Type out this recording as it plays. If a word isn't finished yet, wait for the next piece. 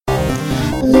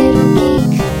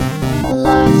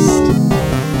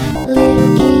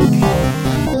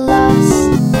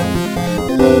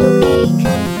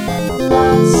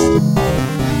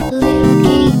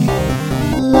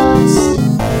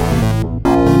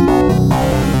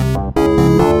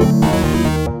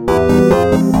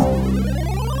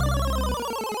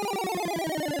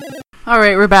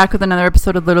Alright, we're back with another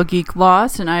episode of Little Geek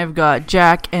Lost, and I've got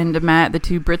Jack and Matt, the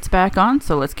two Brits, back on,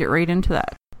 so let's get right into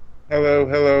that. Hello,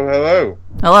 hello, hello.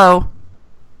 Hello.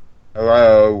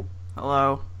 Hello.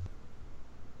 Hello.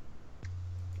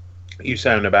 You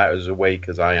sound about as awake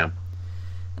as I am.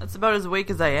 That's about as awake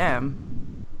as I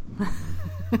am.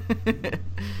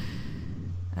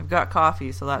 I've got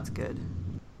coffee, so that's good.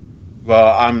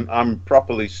 Well, I'm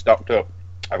properly stocked up.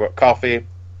 I've got coffee,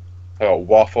 I've got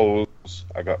waffles,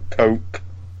 I've got Coke,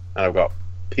 and I've got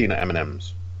peanut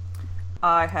M&Ms.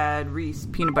 I had Reese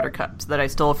peanut butter cups that I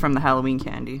stole from the Halloween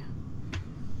candy.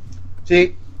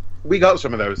 See, we got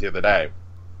some of those the other day,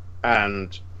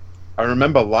 and I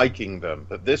remember liking them,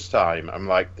 but this time I'm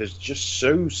like, they're just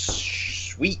so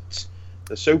sweet.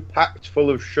 They're so packed full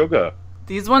of sugar.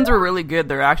 These ones were really good.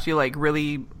 They're actually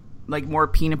really more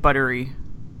peanut buttery.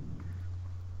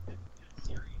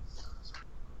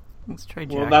 Let's try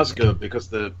Jack. Well, that's good because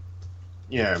the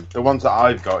ones that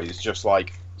I've got is just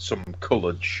like some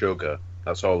coloured sugar.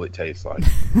 That's all it tastes like.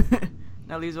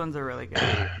 No, these ones are really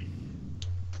good.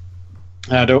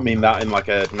 I don't mean that in like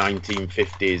a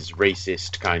 1950s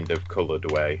racist kind of coloured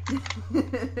way.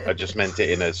 I just meant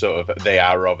it in a sort of, they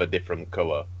are of a different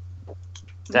colour.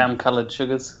 Damn coloured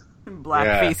sugars.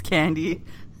 Blackface candy.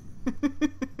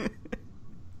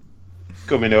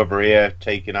 Coming over here,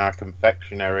 taking our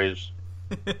confectionaries.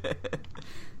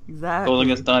 Exactly.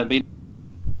 Calling us diabetes.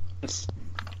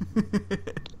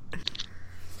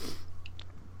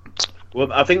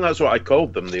 Well, I think that's what I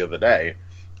called them the other day.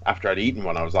 After I'd eaten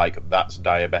one, I was like, that's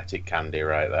diabetic candy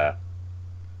right there.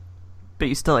 But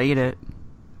you still ate it.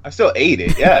 I still ate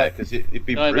it, yeah, because it'd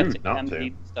be Diabetic rude not candy to.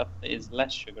 eats stuff that is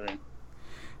less sugary.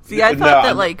 See, I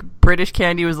thought that British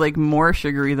candy was more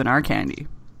sugary than our candy.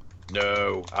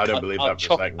 No, I don't believe that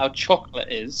for a second. Our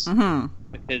chocolate is,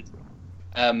 because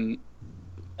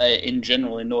in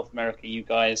general in North America you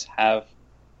guys have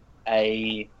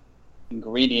a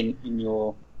ingredient in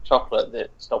your chocolate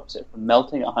that stops it from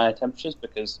melting at higher temperatures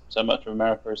because so much of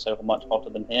America is so much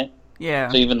hotter than here. Yeah.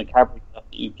 So even the Cadbury stuff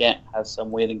that you get has some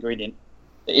weird ingredient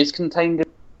that is contained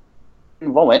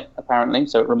in vomit, apparently,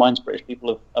 so it reminds British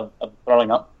people of throwing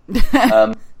up.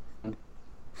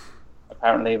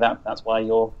 Apparently that's why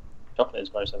your chocolate is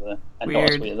gross over there and not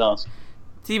as sweet as ours.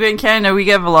 See, but in Canada we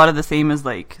have a lot of the same as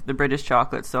the British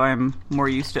chocolate, so I'm more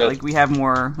used to it. We have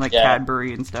more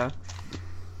Cadbury and stuff.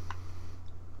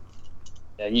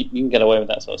 Yeah, you can get away with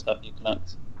that sort of stuff, you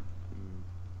Canucks.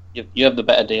 You have the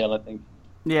better deal, I think.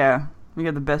 Yeah, we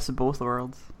got the best of both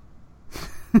worlds.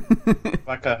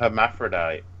 Like a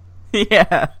hermaphrodite.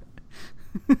 Yeah.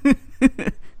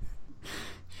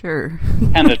 Sure.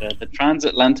 Canada, the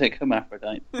transatlantic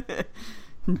hermaphrodite.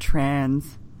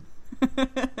 Trans.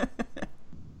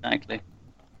 Exactly.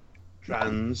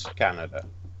 Trans Canada.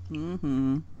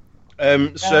 Mm-hmm.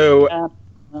 So,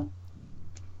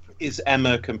 is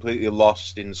Emma completely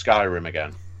lost in Skyrim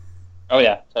again? Oh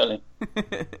yeah, totally.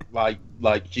 like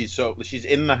she's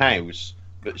in the house,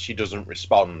 but she doesn't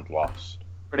respond. Lost.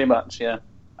 Pretty much, yeah.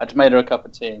 I just made her a cup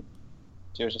of tea.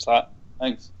 She was just like,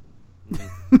 thanks.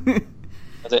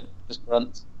 That's it. Just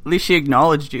grunts. At least she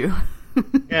acknowledged you.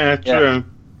 Yeah, true. Yeah.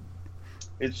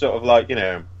 It's sort of like,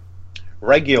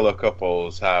 regular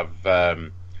couples have,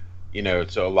 sort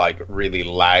of really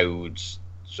loud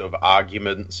sort of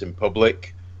arguments in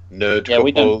public. Nerd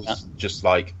couples just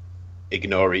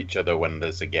ignore each other when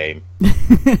there's a game.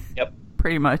 Yep.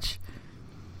 Pretty much.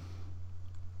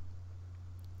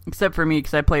 Except for me,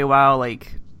 because I play WoW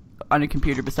on a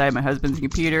computer beside my husband's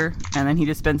computer, and then he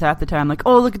just spends half the time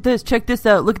oh, look at this, check this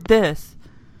out, look at this.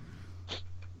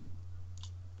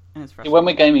 And it's frustrating. When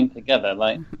we're gaming together,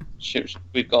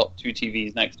 we've got two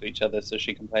TVs next to each other, so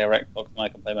she can play her Xbox and I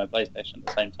can play my PlayStation at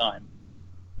the same time.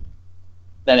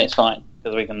 Then it's fine,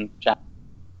 because we can chat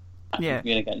and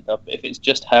communicate and stuff. But if it's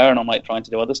just her and I'm trying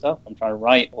to do other stuff, I'm trying to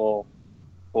write or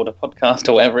record a podcast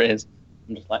or whatever it is,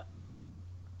 I'm just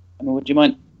would you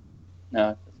mind?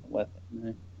 No, it's not worth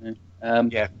it. No.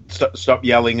 Yeah, stop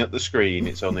yelling at the screen.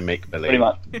 It's only make-believe.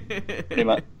 Pretty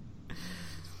much.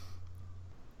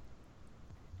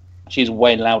 She's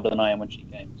way louder than I am when she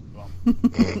games as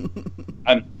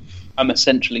well. I'm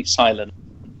essentially silent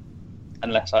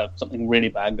unless something really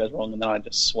bad goes wrong, and then I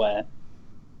just swear.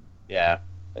 Yeah.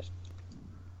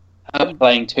 Her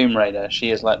playing Tomb Raider, she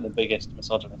is the biggest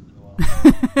misogynist in the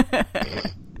world.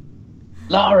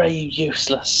 Lara, you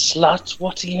useless slut!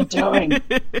 What are you doing?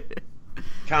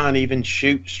 Can't even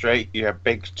shoot straight, you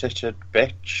big-titted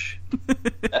bitch.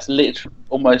 That's literally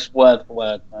almost word for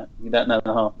word, right? You don't know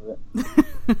the half of it.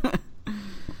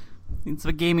 It's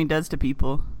what gaming does to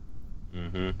people.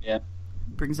 Mm-hmm. Yeah.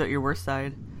 Brings out your worst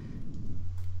side.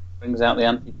 Brings out the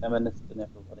anti-feminist in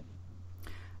everybody.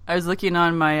 I was looking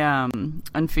on my on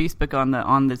Facebook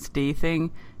on this day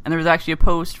thing, and there was actually a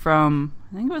post from,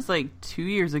 I think it was like 2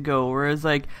 years ago, where it was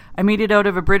like, I made it out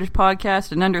of a British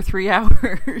podcast in under 3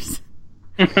 hours.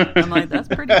 I'm like, that's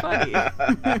pretty funny.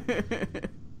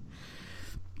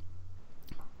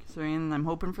 So I'm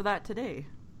hoping for that today,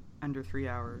 under 3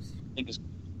 hours.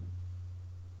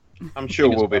 I'm sure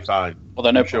we'll be fine.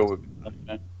 Although no, sure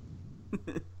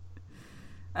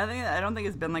I don't think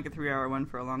it's been like a 3 hour one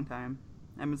for a long time.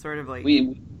 I'm sort of like,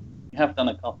 we have done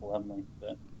a couple, haven't we?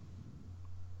 But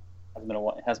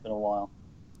it has been a while.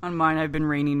 On mine, I've been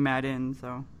reining Matt in,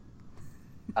 so.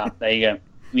 There you go.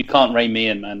 You can't rein me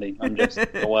in, Mandy. I'm just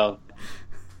a wild.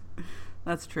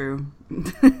 That's true.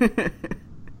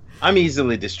 I'm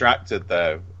easily distracted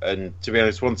though, and to be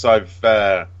honest, once I've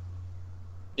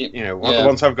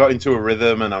once I've got into a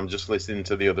rhythm and I'm just listening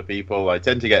to the other people, I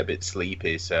tend to get a bit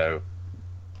sleepy. So,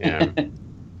 I'm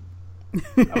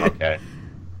okay.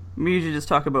 We usually just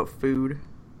talk about food.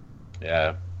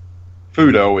 Yeah,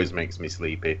 food always makes me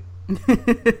sleepy.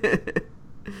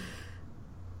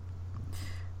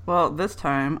 Well, this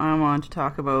time I want to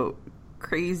talk about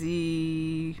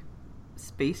crazy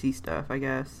spacey stuff, I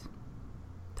guess.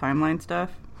 Timeline stuff.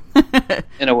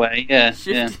 In a way, yeah.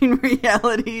 Shifting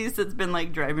realities. It's been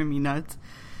like driving me nuts.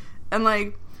 And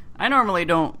like, I normally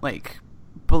don't like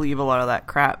believe a lot of that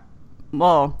crap.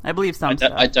 Well, I believe some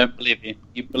stuff. I don't believe you.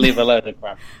 You believe a load of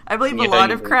crap. I believe a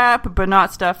lot of crap, but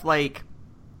not stuff like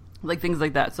things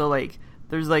like that. So like,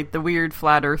 there's like the weird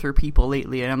flat earther people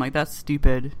lately, and I'm like, that's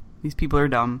stupid. These people are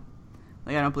dumb.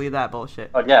 Like, I don't believe that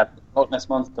bullshit. Oh yeah, Loch Ness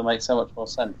Monster makes so much more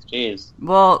sense. Jeez.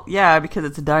 Well, yeah, because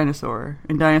it's a dinosaur,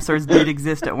 and dinosaurs did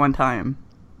exist at one time.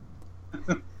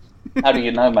 How do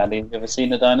you know, Maddie? Have you ever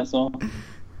seen a dinosaur?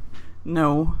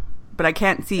 No, but I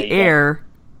can't see air.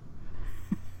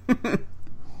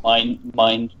 Mind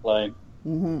blowing.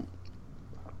 Mm-hmm.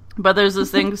 But there's this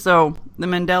thing, so the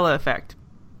Mandela effect.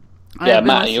 Yeah,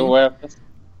 Matt, are you aware of this?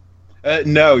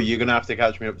 No, you're going to have to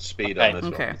catch me up to speed on this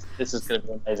one. This is going to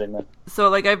be amazing, then. So,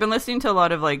 like, I've been listening to a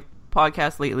lot of, like,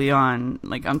 podcasts lately on,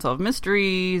 like, unsolved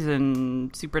mysteries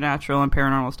and supernatural and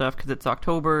paranormal stuff, because it's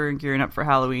October and gearing up for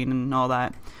Halloween and all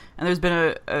that. And there's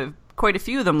been quite a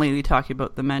few of them lately talking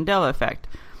about the Mandela effect.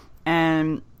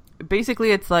 And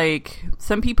basically it's like,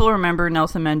 some people remember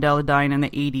Nelson Mandela dying in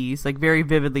the 80s, like, very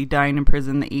vividly dying in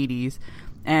prison in the 80s.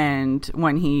 And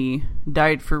when he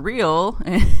died for real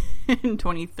in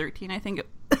 2013, I think.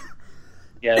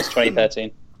 Yeah, it's 2013.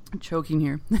 I'm choking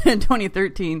here.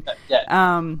 2013. Yeah.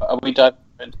 Are we diving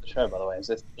into the show, by the way? Is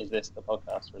this the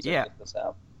podcast? Or is it the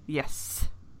setup? Yes.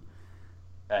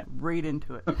 Okay. Right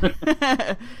into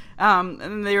it.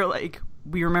 And they were like,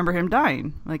 we remember him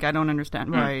dying. Like, I don't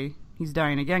understand why he's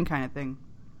dying again, kind of thing.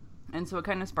 And so it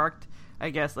kind of sparked,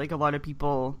 I guess, like, a lot of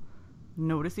people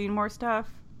noticing more stuff.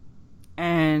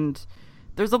 And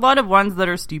there's a lot of ones that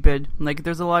are stupid. Like,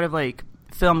 there's a lot of, like,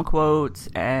 film quotes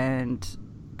and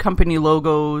company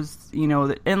logos, you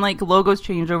know, and, like, logos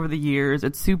change over the years.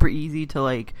 It's super easy to,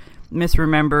 like,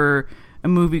 misremember a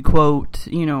movie quote,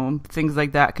 you know, things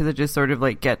like that, because it just sort of,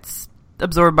 like, gets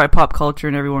absorbed by pop culture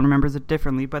and everyone remembers it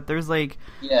differently. But there's, like,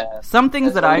 some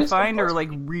things that I find are, like,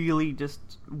 really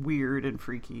just weird and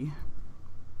freaky.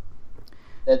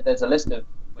 There's a list of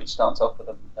which starts off with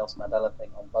a Nelson Mandela thing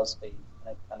on BuzzFeed,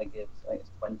 and it kind of gives, I think it's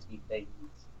 20 things.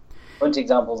 20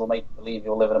 examples will make you believe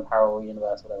you'll live in a parallel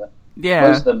universe, whatever. Yeah.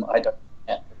 Most of them I don't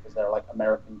get because they're like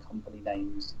American company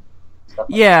names. Stuff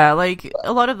like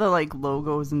a lot of the like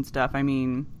logos and stuff, I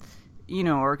mean, you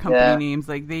know, or company names,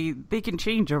 like they can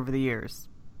change over the years.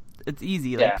 It's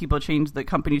easy. Like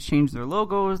companies change their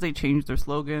logos, they change their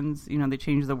slogans, you know, they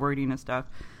change the wording and stuff.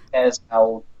 Here's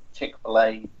how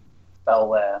Chick-fil-A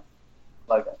spell their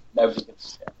logo. Nobody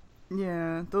gives a shit.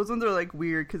 Yeah, those ones are like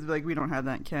weird because like we don't have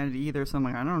that in Canada either. So I'm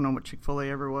like, I don't know what Chick-fil-A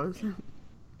ever was.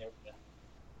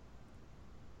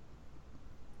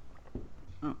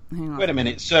 Oh, hang on. Wait a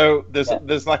minute. So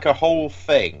there's like a whole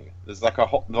thing. There's like a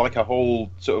whole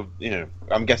sort of, you know,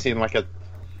 I'm guessing like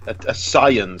a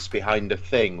science behind a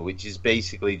thing, which is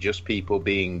basically just people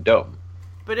being dumb.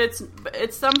 But it's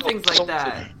some things like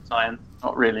that. Science,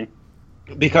 not really.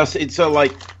 Because it's so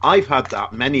like I've had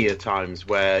that many a times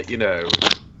where, you know,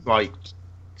 like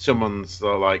someone's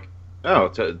like, oh,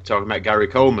 talking about Gary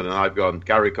Coleman, and I've gone,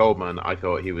 Gary Coleman, I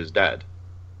thought he was dead.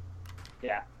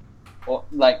 Yeah. Well,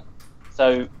 like,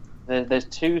 so there's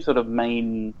two sort of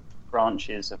main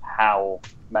branches of how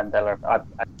Mandela.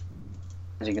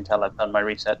 As you can tell, I've done my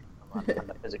research. I'm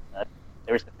a physics nerd.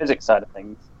 There is the physics side of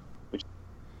things, which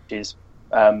is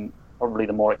probably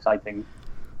the more exciting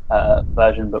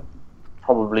version, but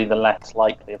probably the less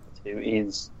likely of the two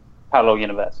is parallel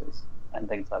universes and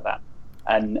things like that.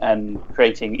 and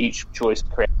creating each choice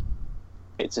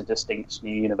creates a distinct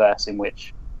new universe in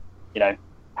which,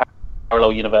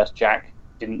 parallel universe Jack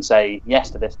didn't say yes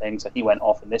to this thing, so he went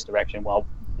off in this direction, while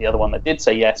the other one that did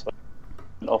say yes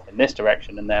went off in this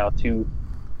direction, and there are two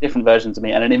different versions of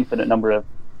me and an infinite number of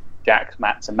Jacks,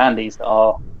 Matts, and Mandys that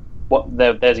are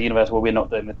there's a universe where we're not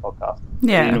doing this podcast.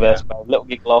 Yeah. The universe where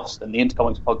Littlegeeklost and the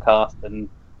Intercomics podcast and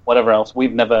whatever else,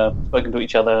 we've never spoken to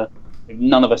each other.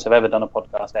 None of us have ever done a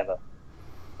podcast ever.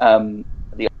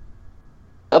 The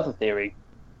other theory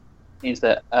is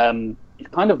that it's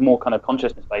kind of more kind of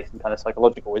consciousness-based and kind of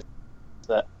psychological, is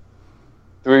that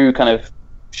through kind of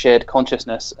shared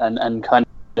consciousness and kind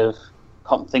of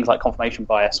things like confirmation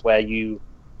bias, where you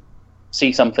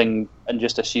see something and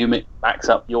just assume it backs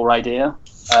up your idea.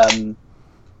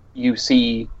 You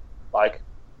see, like,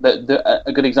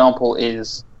 a good example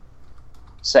is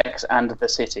Sex and the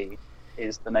City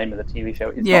is the name of the TV show.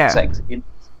 It's not Sex in.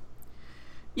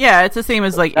 Yeah, it's the same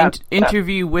as like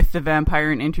Interview with the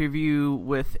Vampire and Interview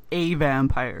with a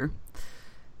Vampire.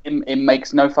 It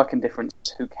makes no fucking difference.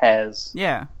 Who cares?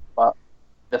 Yeah. But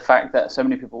the fact that so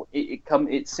many people,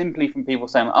 it's simply from people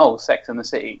saying, "Oh, Sex and the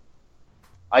City."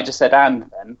 I just said "and"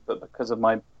 then, but because of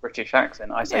my British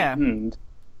accent, I say "and"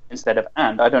 instead of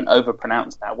 "and." I don't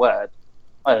overpronounce that word.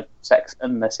 Sex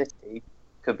and the City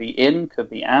could be "in," could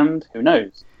be "and." Who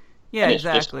knows? Yeah, and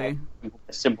exactly. Just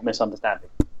a simple misunderstanding.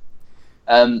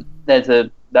 There's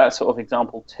that sort of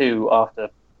example too after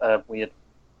a weird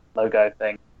logo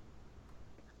thing.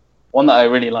 One that I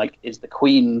really like is the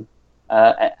Queen.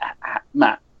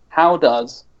 Matt,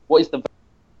 what is the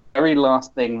very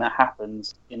last thing that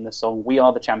happens in the song "We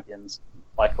Are the Champions"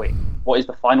 by Queen? What is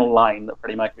the final line that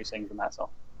Freddie Mercury sings in that song?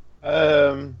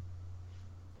 Oh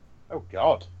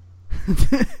God.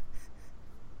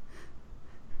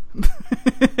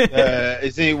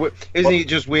 Isn't it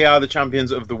just "We Are the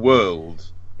Champions of the World"?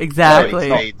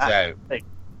 Exactly.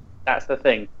 That's the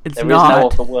thing. It's there not. is no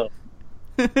of the world.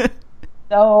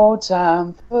 No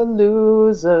time for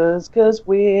losers, 'cause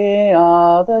we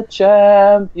are the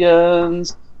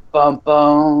champions. Bum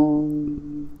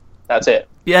bum. That's it.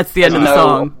 Yeah, that's the end of the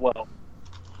song. World.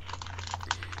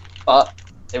 But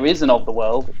there is an of the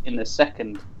world in the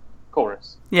second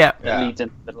chorus. Yeah. It leads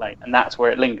into the lane, and that's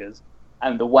where it lingers.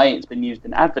 And the way it's been used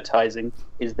in advertising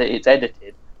is that it's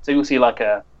edited. So you'll see like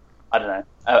a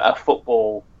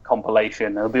football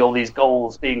compilation. There'll be all these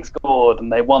goals being scored,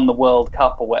 and they won the World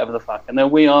Cup or whatever the fuck. And then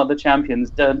 "We are the champions,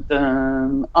 dun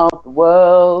dun, of the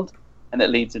world," and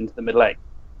it leads into the middle eight.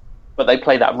 But they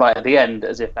play that right at the end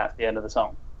as if that's the end of the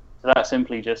song. So that's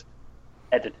simply just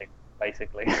editing,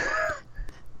 basically.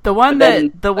 The one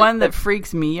that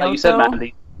freaks me out. Like you said,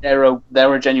 Mandy, there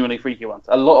are genuinely freaky ones.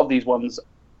 A lot of these ones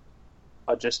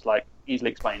are just like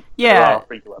easily explained. Yeah,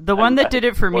 the one that did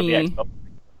it for me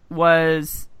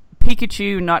was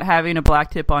Pikachu not having a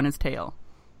black tip on his tail.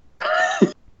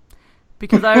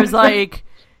 Because I was like,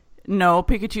 no,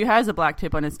 Pikachu has a black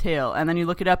tip on his tail. And then you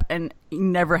look it up and he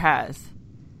never has.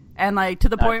 And like to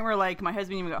the point where like my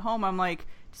husband even got home, I'm like,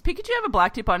 does Pikachu have a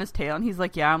black tip on his tail? And he's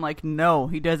like, yeah. I'm like, no,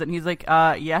 he doesn't. And he's like,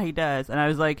 yeah, he does. And I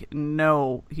was like,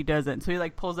 no, he doesn't. So he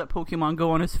like pulls up Pokemon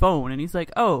Go on his phone and he's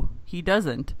like, oh, he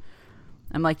doesn't.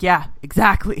 I'm like, yeah,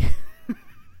 exactly.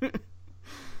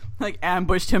 Like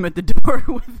ambushed him at the door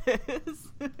with this.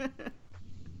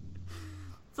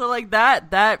 So like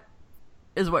that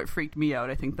is what freaked me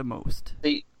out, I think, the most.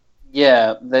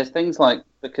 There's things like,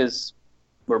 because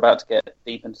we're about to get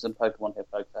deep into some Pokemon here,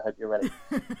 folks. I hope you're ready.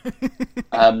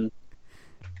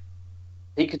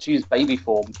 Pikachu's baby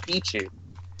form, Pichu,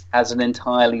 has an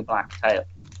entirely black tail,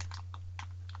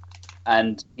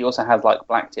 and he also has like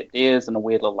black tipped ears and a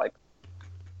weird little like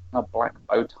a black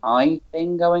bow tie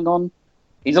thing going on.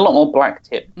 He's a lot more black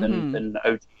tipped than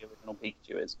OG original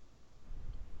Pikachu is.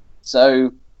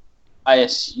 So I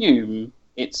assume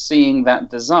it's seeing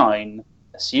that design,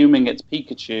 assuming it's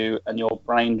Pikachu, and your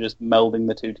brain just melding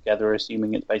the two together,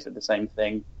 assuming it's basically the same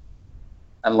thing.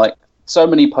 And like so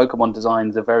many Pokemon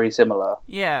designs are very similar.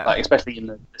 Yeah. Like especially in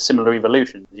the similar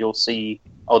evolutions, you'll see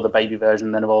the baby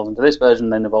version then evolves into this version,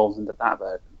 then evolves into that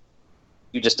version.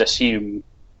 You just assume,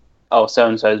 so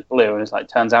and so is blue, and it's like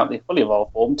turns out the fully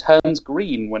evolved form turns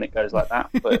green when it goes like that,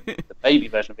 but the baby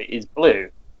version of it is blue.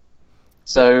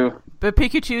 So, but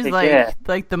Pikachu's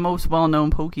like the most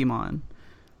well-known Pokemon.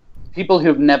 People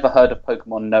who've never heard of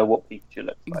Pokemon know what Pikachu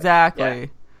looks like.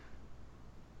 Exactly.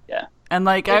 Yeah. And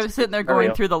like I was sitting there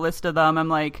going through the list of them. I'm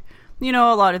like, a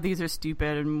lot of these are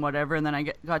stupid and whatever. And then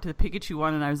I got to the Pikachu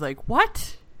one, and I was like,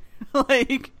 what?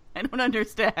 Like, I don't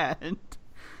understand.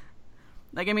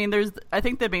 Like, I mean, I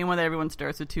think the main one that everyone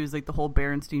starts with too is like the whole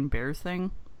Berenstein Bears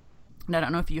thing. And I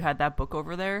don't know if you had that book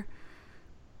over there.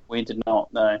 We did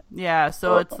not know. Yeah,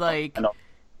 so it's like, No.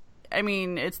 I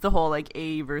mean, it's the whole like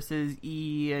A versus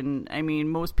E, and I mean,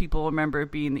 most people remember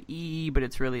it being the E, but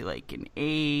it's really like an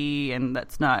A, and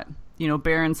that's not,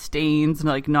 Berenstain's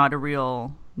like not a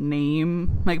real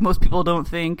name. Like most people don't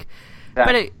think.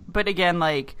 Exactly. But again,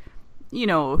 like,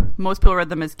 most people read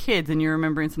them as kids, and you're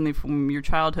remembering something from your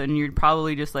childhood, and you're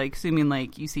probably just like assuming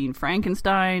like you've seen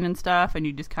Frankenstein and stuff, and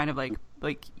you just kind of like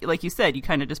you said, you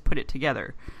kind of just put it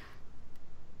together.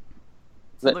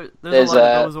 So there's a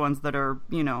lot of those ones that are,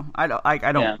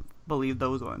 I don't believe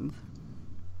those ones.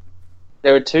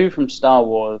 There are two from Star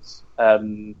Wars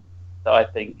that I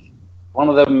think, one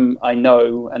of them I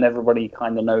know, and everybody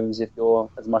kind of knows if you're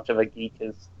as much of a geek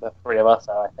as the three of us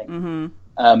are, I think.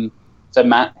 Mm-hmm. So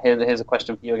Matt, here's a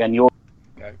question for you again. You're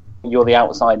the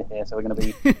outsider here, so we're going to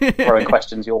be throwing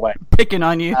questions your way. Picking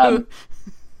on you.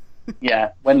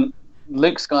 Yeah, when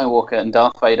Luke Skywalker and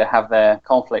Darth Vader have their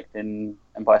conflict in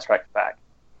Empire Strikes Back,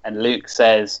 and Luke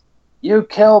says, "You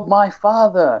killed my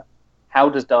father," how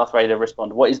does Darth Vader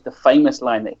respond? What is the famous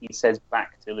line that he says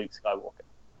back to Luke Skywalker?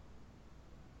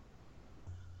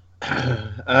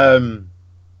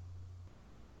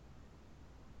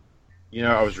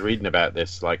 I was reading about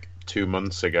this like 2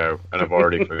 months ago, and I've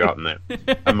already forgotten it.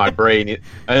 And my brain,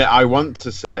 I want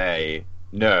to say,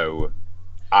 no,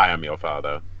 I am your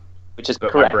father. Which is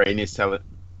but correct. My brain is telling...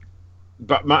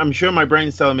 But I'm sure my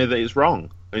brain's telling me that it's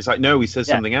wrong. And it's like, no, he says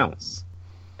something else.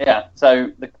 Yeah,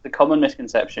 so the common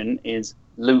misconception is,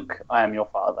 Luke, I am your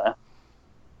father.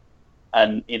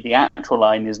 And the actual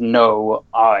line is, no,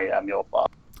 I am your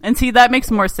father. And see, that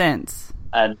makes more sense.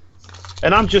 And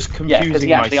I'm just confusing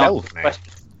myself now.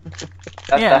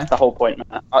 That's the whole point,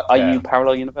 Matt. Are you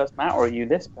parallel universe Matt, or are you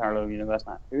this parallel universe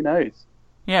Matt? Who knows?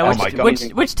 Yeah,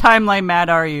 which timeline Matt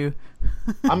are you?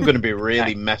 I'm going to be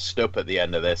really messed up at the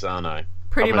end of this, aren't I?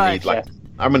 Pretty much.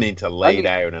 I'm going to need to lay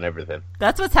down and everything.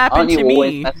 That's what's happened to me. Aren't you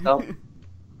always messed up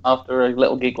after a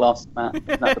Littlegeeklost, Matt?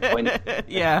 Isn't that the point?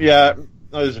 Yeah. Yeah,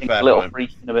 that was a fair point.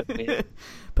 Freak and a bit weird.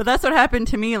 But that's what happened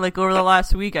to me, like, over the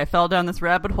last week. I fell down this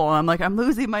rabbit hole, and I'm like, I'm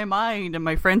losing my mind, and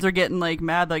my friends are getting, like,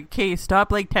 mad, like, Kay,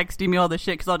 stop, like, texting me all this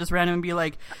shit, because I'll just randomly be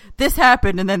like, this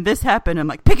happened, and then this happened. I'm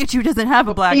like, Pikachu doesn't have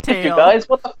a black tail. You guys,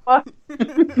 what the fuck?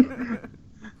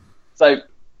 So,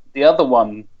 the other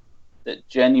one that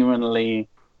genuinely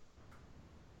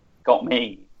got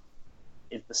me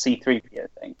is the C-3PO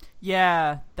thing.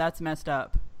 Yeah, that's messed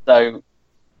up.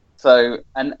 So,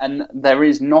 and there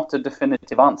is not a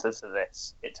definitive answer to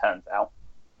this, it turns out.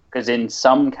 Because in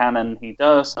some canon he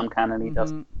does, some canon he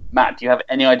doesn't. Matt, do you have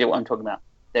any idea what I'm talking about?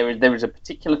 There is a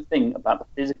particular thing about the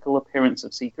physical appearance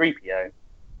of C-3PO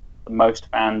that most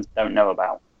fans don't know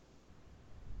about.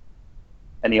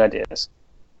 Any ideas?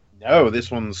 No,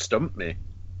 this one stumped me.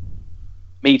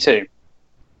 Me too.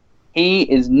 He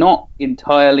is not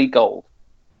entirely gold.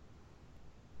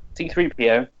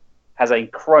 C-3PO has a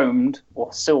chromed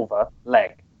or silver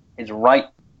leg. His right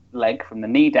leg from the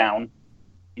knee down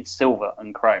is silver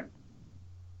and chromed.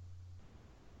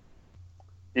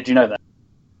 Did you know that?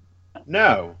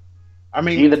 No. I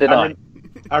mean, neither did I.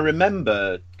 I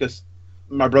remember, because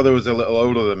my brother was a little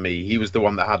older than me, he was the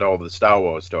one that had all the Star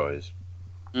Wars toys.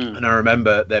 And I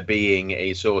remember there being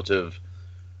a sort of,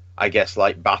 I guess,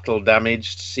 like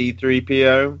battle-damaged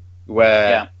C-3PO,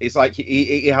 where it's like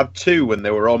he had two and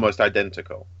they were almost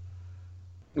identical.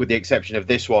 With the exception of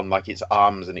this one, like its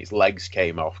arms and its legs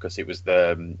came off because it was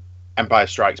the Empire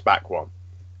Strikes Back one.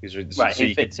 Right,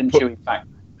 he fits into Chewie's backpack.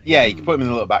 Yeah, you could put him in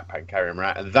a little backpack and carry him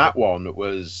around. And that one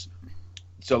was,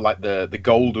 so like the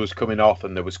gold was coming off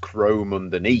and there was chrome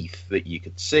underneath that you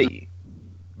could see.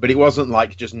 But it wasn't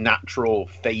like just natural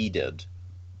faded,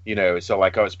 so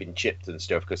like, it's been chipped and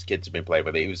stuff because kids have been playing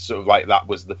with it. It was sort of like that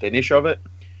was the finish of it.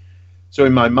 So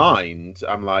in my mind,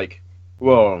 I'm like,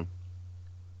 well,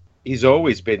 he's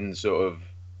always been sort of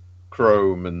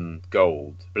chrome and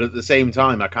gold. But at the same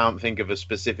time, I can't think of a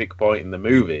specific point in the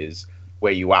movies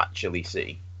where you actually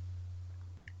see.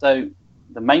 So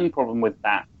the main problem with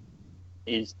that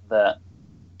is that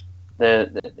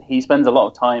he spends a lot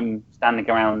of time standing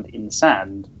around in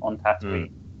sand on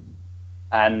Tatooine.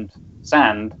 And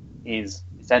sand is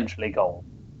essentially gold.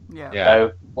 Yeah.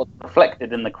 So what's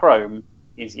reflected in the chrome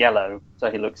is yellow,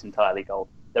 so he looks entirely gold.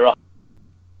 There are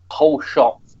whole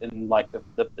shots in like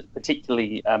the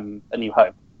particularly A New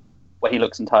Hope where he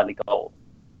looks entirely gold.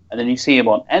 And then you see him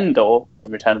on Endor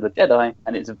in Return of the Jedi,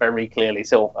 and it's very clearly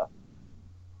silver.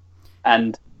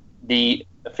 And the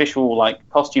official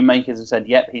costume makers have said,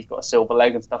 yep, he's got a silver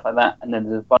leg and stuff like that. And then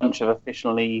there's a bunch of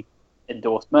officially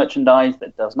endorsed merchandise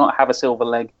that does not have a silver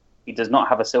leg. He does not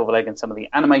have a silver leg in some of the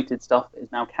animated stuff that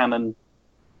is now canon.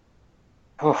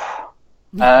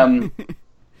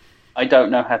 I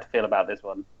don't know how to feel about this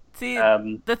one. See,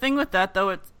 the thing with that though,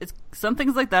 it's some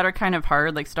things like that are kind of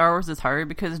hard. Like Star Wars is hard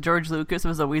because George Lucas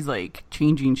was always like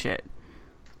changing shit.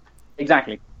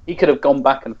 Exactly. He could have gone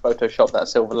back and photoshopped that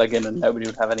silver leg in, and nobody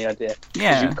would have any idea.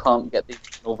 Yeah. Because you can't get the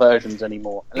original versions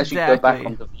anymore unless you go back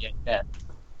onto VHS.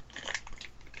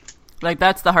 Like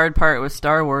that's the hard part with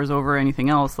Star Wars over anything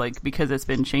else, like because it's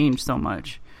been changed so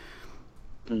much.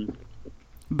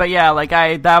 But yeah, like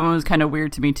that one was kind of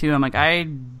weird to me too. I'm like, I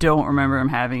don't remember him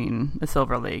having a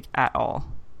silver leg at all.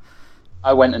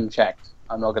 I went and checked.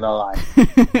 I'm not gonna lie.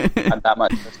 I'm that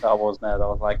much of a Star Wars nerd. I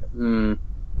was like,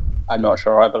 I'm not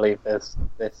sure I believe this.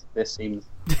 This seems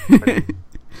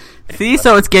See,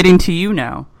 so it's getting to you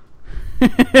now.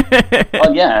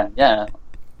 Oh yeah.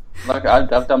 Like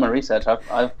I've done my research.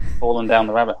 I've fallen down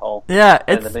the rabbit hole. Yeah,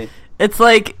 it's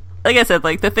like I said,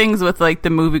 like the things with like the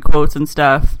movie quotes and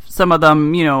stuff. Some of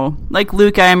them, you know, like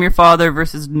Luke, I am your father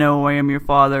versus no, I am your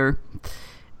father.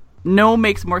 No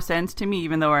makes more sense to me,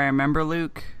 even though I remember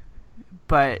Luke.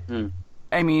 But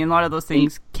I mean, a lot of those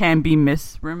things can be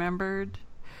misremembered.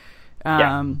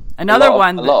 Another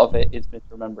one. A lot of it is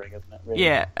misremembering, isn't it? Really?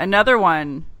 Yeah, another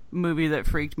movie that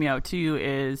freaked me out too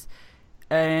is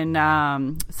in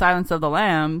Silence of the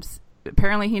Lambs.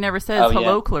 Apparently, he never says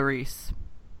hello, Clarice.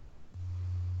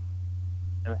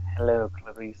 Hello,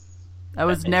 Clarice. That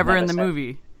was never in the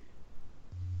movie.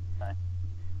 No.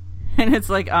 And it's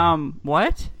like,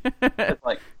 what? It's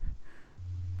like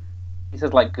he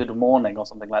says like good morning or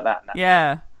something like that.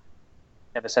 Yeah.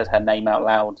 Never says her name out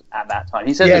loud at that time.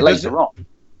 He says it later on.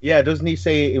 Yeah, doesn't he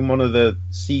say it in one of the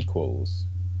sequels?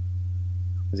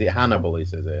 Is it Hannibal he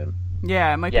says it in?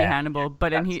 Yeah, it might be Hannibal,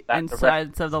 but in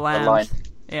Silence of the Lambs,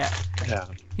 yeah.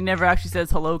 He never actually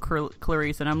says hello,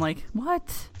 Clarice, and I'm like,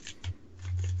 what?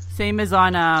 Same as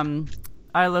on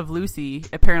I Love Lucy.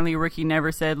 Apparently, Ricky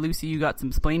never said, Lucy, you got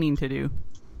some splaining to do.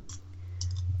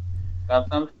 Got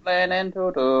some splaining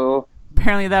to do.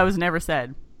 Apparently, that was never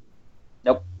said.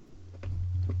 Nope.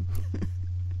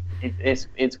 It's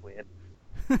weird.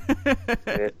 It's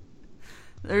weird.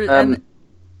 So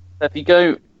if you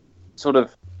go sort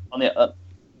of on the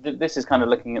this is kind of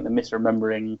looking at the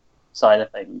misremembering side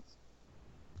of things.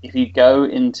 If you go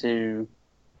into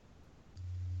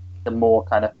the more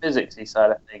kind of physicsy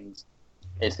side of things,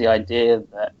 it's the idea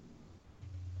that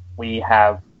we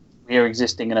are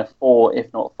existing in a 4,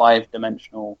 if not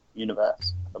 5-dimensional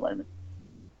universe at the moment.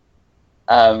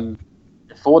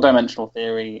 The 4-dimensional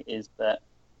theory is that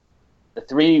the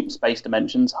 3 space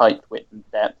dimensions, height, width, and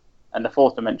depth, and the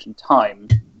 4th dimension, time,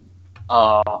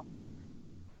 are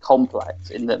complex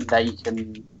in that they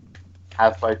can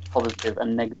have both positive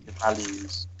and negative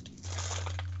values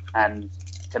and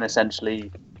can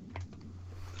essentially,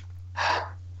 for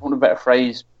want of a better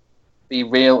phrase, be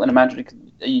real and imaginary.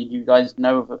 You guys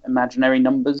know of imaginary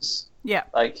numbers? Yeah.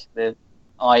 Like the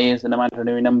I is an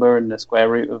imaginary number and the square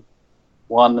root of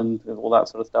 1 and all that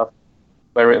sort of stuff.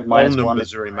 Square root of minus 1. All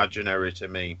numbers are imaginary to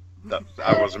me.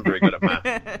 I wasn't very good at math.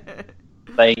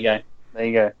 There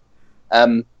you go.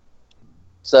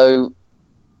 So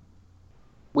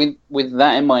with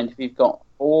that in mind, if you've got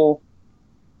 4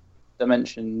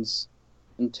 dimensions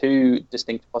and 2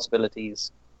 distinct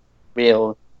possibilities,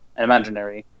 real and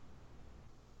imaginary,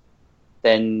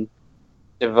 then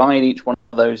divide each one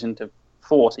of those into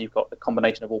 4, so you've got the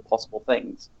combination of all possible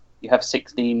things. You have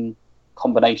 16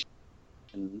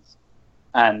 combinations,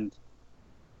 and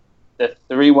the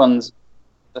 3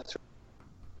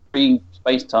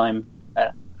 space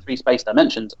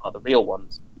dimensions are the real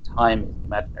ones. Time is the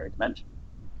imaginary dimension.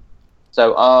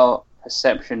 So our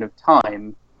perception of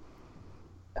time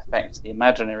affects the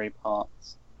imaginary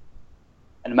parts.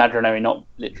 And imaginary, not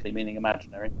literally meaning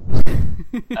imaginary.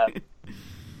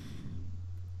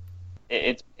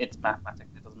 It's mathematics.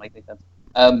 It doesn't make any sense.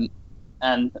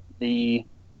 And the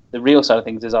real side of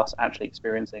things is us actually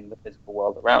experiencing the physical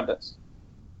world around us.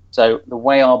 So the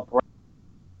way our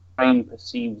brain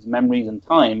perceives memories and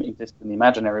time exists in the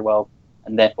imaginary world,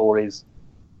 and therefore is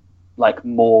like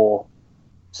more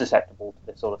susceptible to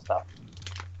this sort of stuff.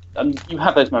 And you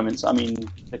have those moments. I mean,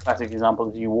 the classic example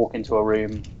is you walk into a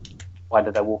room. Why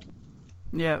did I walk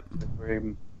into the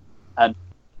room? And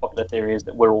popular theory is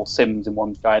that we're all Sims in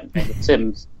one giant game of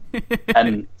Sims.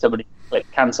 And somebody click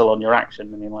cancel on your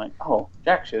action, and you're like, oh,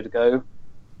 Jack should go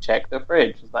check the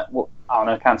fridge. It's like, well, oh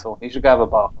no, cancel. You should go have a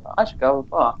bath. I should go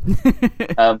have a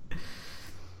bath.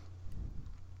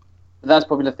 That's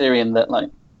popular theory in that, like,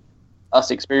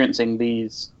 us experiencing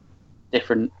these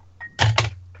different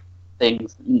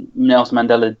things. Nelson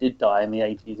Mandela did die in the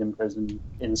 80s in prison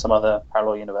in some other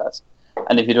parallel universe.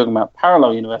 And if you're talking about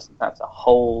parallel universes, that's a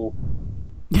whole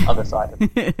other side of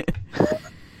it.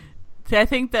 See, I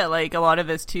think that like a lot of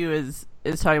this too is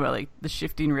talking about like the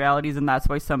shifting realities, and that's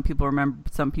why some people remember,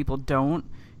 some people don't,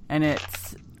 and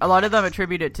it's a lot of them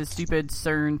attribute it to stupid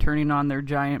CERN turning on their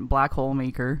giant black hole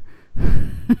maker.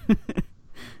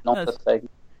 Not the thing.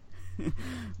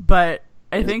 But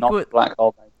I think not what black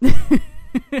hole.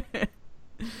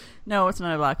 No, it's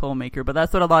not a black hole maker, but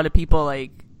that's what a lot of people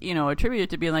like, you know, attribute it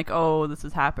to, being like, oh, this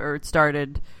has happened, or it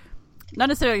started, not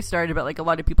necessarily started, but like a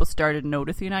lot of people started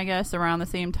noticing, I guess, around the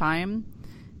same time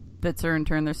that CERN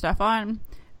turned their stuff on.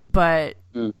 But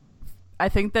I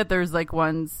think that there's like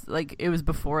ones, like it was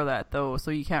before that though,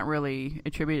 so you can't really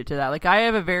attribute it to that. Like I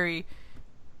have a very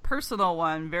personal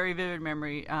one, very vivid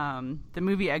memory. The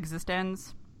movie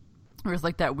Existence, where it's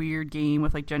like that weird game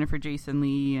with like Jennifer Jason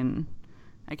Leigh and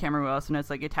I can't remember what else, and it's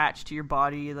like attached to your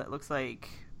body that looks like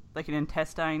an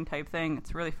intestine type thing.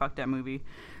 It's a really fucked up movie.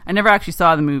 I never actually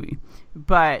saw the movie,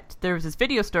 but there was this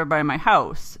video store by my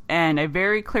house, and I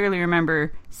very clearly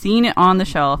remember seeing it on the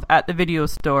shelf at the video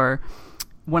store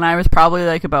when I was probably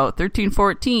like about 13,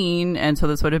 14, and so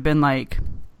this would have been like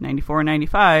 94,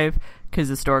 95, because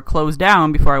the store closed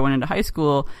down before I went into high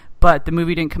school, but the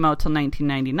movie didn't come out till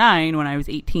 1999 when I was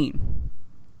 18.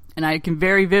 And I can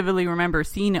very vividly remember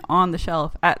seeing it on the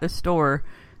shelf at the store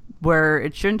where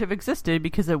it shouldn't have existed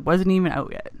because it wasn't even out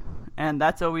yet. And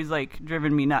that's always like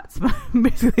driven me nuts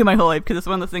basically my whole life, because it's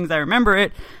one of those things I remember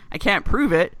it. I can't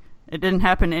prove it. It didn't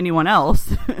happen to anyone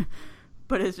else.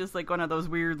 But it's just like one of those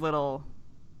weird little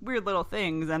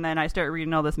things. And then I start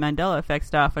reading all this Mandela effect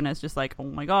stuff, and it's just like, oh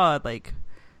my god, like,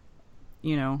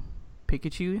 you know,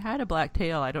 Pikachu had a black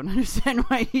tail. I don't understand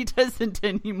why he doesn't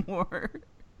anymore.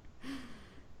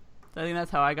 So I think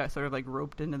that's how I got sort of like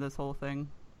roped into this whole thing.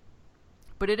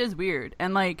 But it is weird.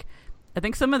 And like, I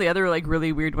think some of the other like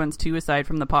really weird ones too, aside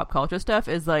from the pop culture stuff,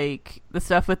 is like the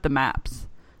stuff with the maps.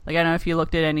 Like, I don't know if you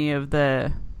looked at any of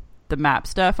the map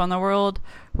stuff on the world,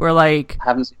 where like, I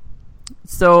haven't seen.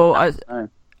 So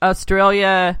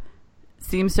Australia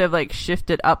seems to have like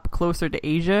shifted up closer to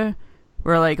Asia,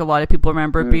 where like a lot of people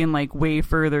remember it being like way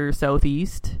further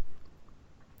southeast,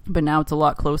 but now it's a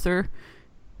lot closer.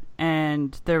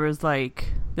 And there was like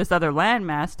this other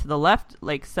landmass to the left,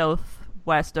 like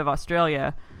southwest of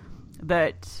Australia,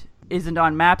 that isn't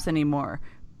on maps anymore.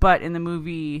 But in the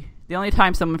movie, the only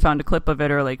time someone found a clip of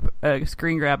it or like a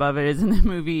screen grab of it is in the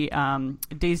movie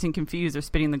Dazed and Confused. They're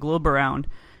spinning the globe around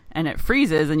and it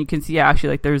freezes, and you can see actually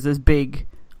like there's this big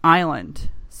island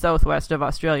southwest of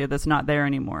Australia that's not there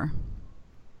anymore,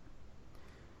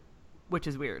 which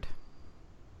is weird.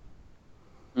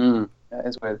 That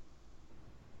is weird.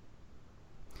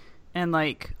 And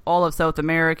like all of South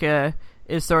America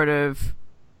is sort of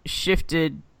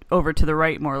shifted over to the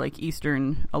right more, like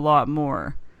eastern, a lot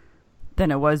more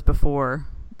than it was before.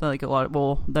 Like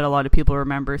that a lot of people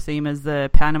remember. Same as the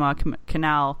Panama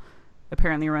Canal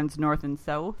apparently runs north and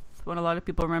south, when a lot of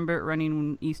people remember it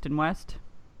running east and west.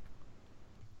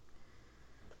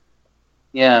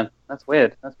 Yeah, that's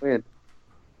weird.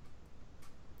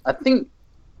 I think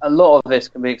a lot of this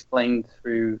can be explained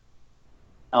through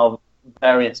our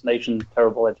various nations'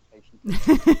 terrible education.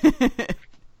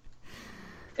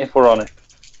 If we're honest.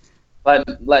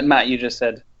 Like Matt, you just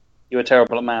said you were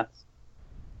terrible at maths.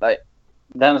 Like,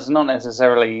 that's not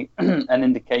necessarily an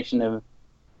indication of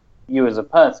you as a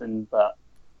person, but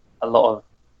a lot of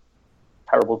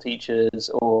terrible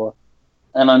teachers or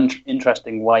an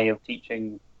uninteresting way of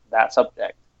teaching that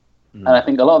subject. And I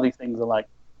think a lot of these things are like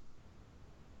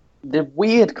the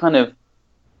weird kind of.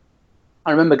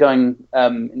 I remember going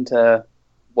into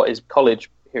what is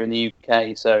college here in the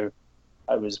UK. So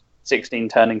I was 16,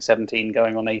 turning 17,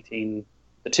 going on 18,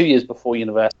 the 2 years before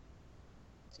university,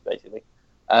 basically.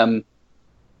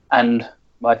 And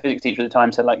my physics teacher at the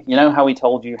time said, like, you know how we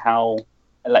told you how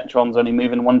electrons only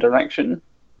move in one direction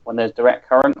when there's direct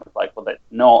current? It's like, well, it's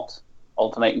not.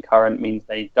 Alternating current means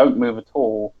they don't move at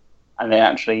all, and they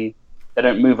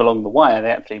don't move along the wire. They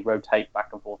actually rotate back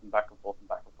and forth and back and forth and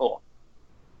back and forth.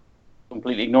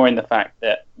 Completely ignoring the fact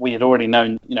that we had already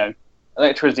known, you know,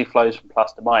 electricity flows from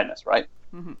plus to minus, right?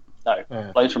 Mm-hmm. No,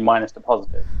 it flows from minus to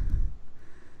positive.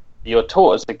 You're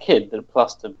taught as a kid that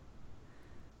positive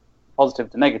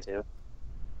to negative,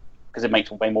 because it makes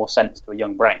way more sense to a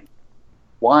young brain.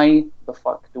 Why the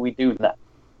fuck do we do that?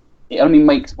 It only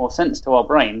makes more sense to our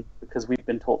brain because we've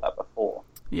been taught that before.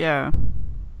 Yeah.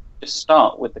 Just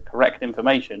start with the correct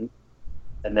information,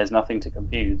 then there's nothing to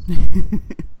confuse.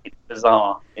 It's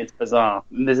bizarre.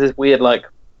 And there's this weird, like,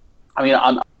 I mean,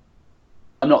 I'm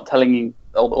not telling you,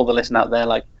 all the listeners out there,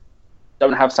 like,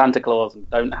 don't have Santa Claus and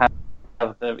don't have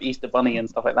the Easter Bunny and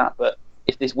stuff like that, but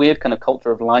it's this weird kind of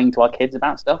culture of lying to our kids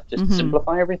about stuff just to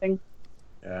simplify everything.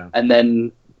 Yeah. And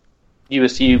then you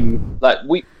assume, like,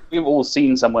 we've all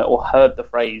seen somewhere or heard the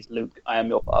phrase, Luke, I am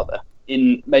your father.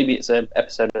 In maybe it's an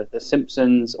episode of The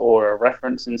Simpsons or a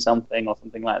reference in something or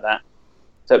something like that.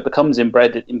 So it becomes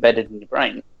embedded in your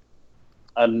brain.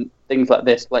 And things like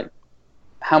this, like,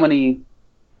 how many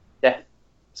death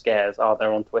scares are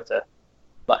there on Twitter?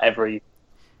 Like every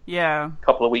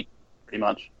couple of weeks, pretty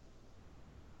much.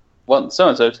 Well,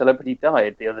 so-and-so celebrity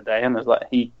died the other day, and was like,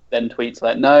 he then tweets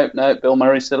like, no, Bill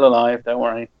Murray's still alive, don't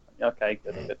worry. Okay,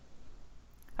 good.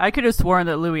 I could have sworn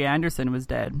that Louis Anderson was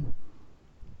dead.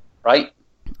 Right?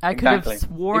 I could have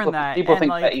sworn that. People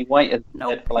think Betty White is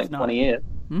dead for like 20 years.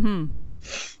 Mm-hmm.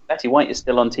 Betty White is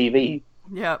still on TV.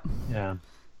 Yep. Yeah.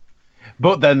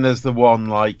 But then there's the one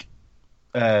like,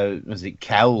 was it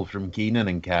Kel from Keenan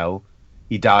and Kel?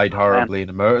 He died horribly in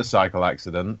a motorcycle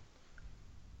accident.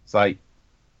 It's like,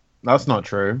 that's not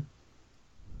true.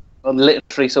 I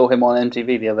literally saw him on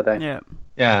MTV the other day. Yeah.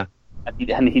 Yeah.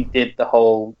 And he did the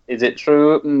whole, is it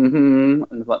true? Mm-hmm.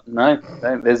 And it's like, no.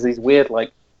 There's these weird,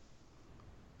 like,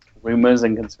 rumors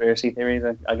and conspiracy theories,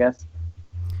 I guess.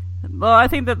 Well, I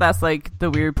think that's like the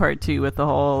weird part too, with the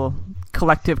whole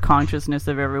collective consciousness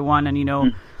of everyone.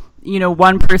 And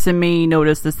one person may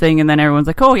notice this thing, and then everyone's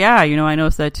like, "Oh yeah, I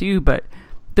noticed that too." But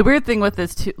the weird thing with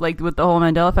this too, like with the whole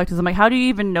Mandela effect, is I'm like, how do you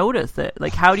even notice it?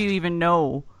 Like, how do you even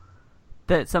know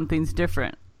that something's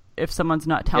different if someone's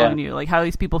not telling you? Like, how do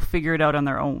these people figure it out on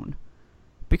their own?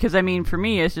 Because I mean, for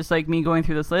me, it's just like me going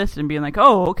through this list and being like,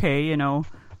 "Oh, okay,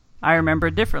 I remember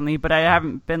it differently," but I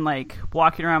haven't been like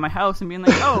walking around my house and being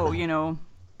like, "Oh,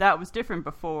 that was different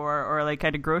before," or like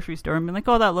at a grocery store and being like,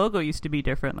 "Oh, that logo used to be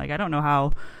different." Like, I don't know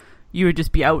how you would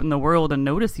just be out in the world and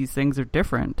notice these things are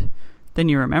different than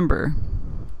you remember.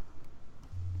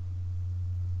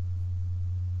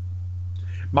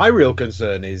 My real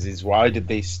concern is why did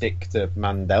they stick to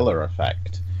Mandela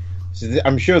effect? So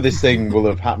I'm sure this thing will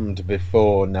have happened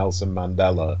before Nelson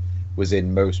Mandela was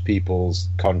in most people's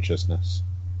consciousness.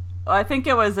 I think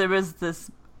it was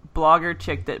this blogger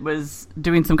chick that was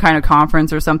doing some kind of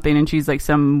conference or something, and she's like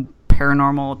some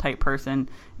paranormal type person,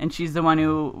 and she's the one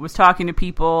who was talking to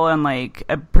people, and like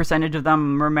a percentage of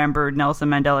them remembered Nelson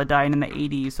Mandela dying in the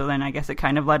 80s, so then I guess it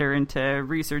kind of led her into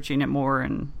researching it more,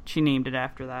 and she named it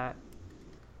after that.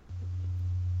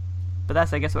 But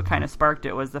that's, I guess, what kind of sparked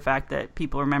it, was the fact that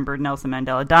people remembered Nelson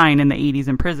Mandela dying in the 80s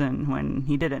in prison when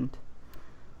he didn't.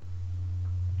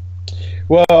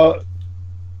 Well,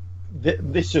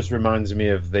 this just reminds me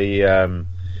of the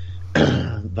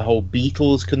the whole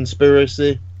Beatles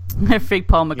conspiracy. Fake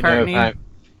Paul McCartney.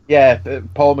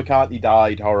 Paul McCartney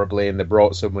died horribly, and they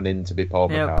brought someone in to be Paul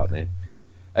McCartney.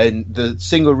 And the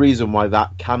single reason why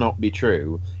that cannot be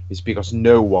true is because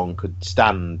no one could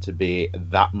stand to be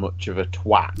that much of a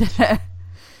twat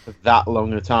for that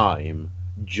long a time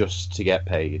just to get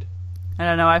paid. I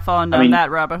don't know. I've fallen down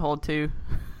that rabbit hole too.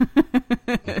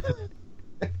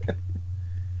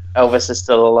 Elvis is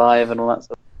still alive and all that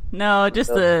stuff. No,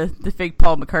 just the fake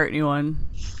Paul McCartney one.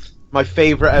 My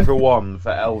favourite ever one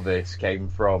for Elvis came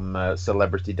from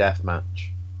Celebrity Deathmatch.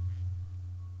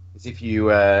 It's if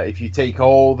you take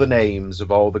all the names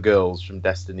of all the girls from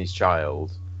Destiny's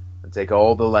Child and take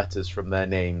all the letters from their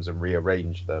names and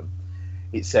rearrange them,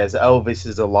 it says Elvis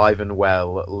is alive and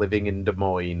well, living in Des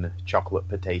Moines, chocolate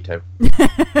potato.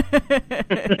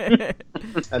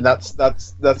 And that's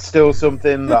still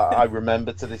something that I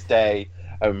remember to this day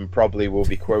and probably will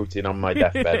be quoting on my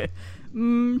deathbed.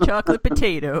 Chocolate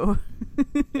potato.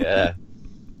 Yeah.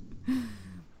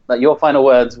 Like, your final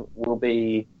words will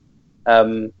be,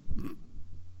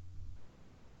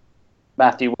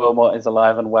 Matthew Wilmot is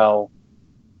alive and well,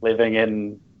 living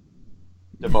in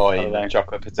Des Moines,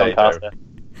 chocolate potato.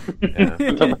 Yeah.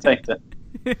 Chocolate potato.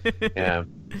 Yeah.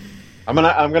 I'm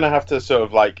gonna have to sort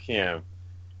of like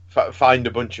find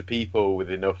a bunch of people with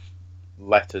enough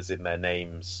letters in their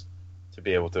names to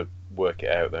be able to work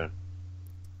it out there.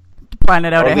 Plan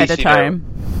it out ahead of time.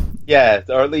 Yeah,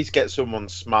 or at least get someone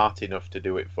smart enough to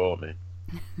do it for me.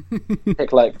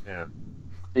 Pick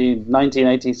the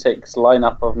 1986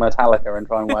 lineup of Metallica and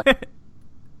try and work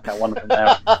out one of them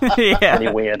out. Yeah.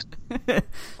 Really weird.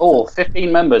 All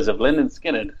 15 members of Lynyrd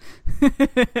Skynyrd.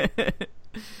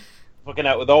 Fucking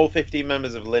out with all 15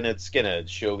 members of Lynyrd Skynyrd,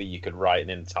 surely you could write an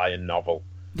entire novel.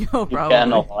 Oh, You'd get a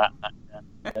novel out of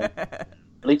that. Yeah.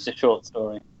 At least a short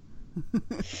story.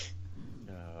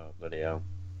 Oh, bloody hell.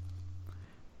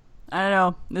 I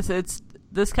don't know.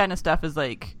 This kind of stuff is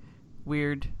like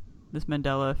weird. This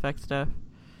Mandela effect stuff.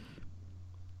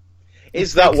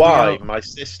 Is that why my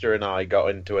sister and I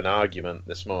got into an argument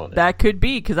this morning? That could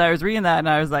be, because I was reading that and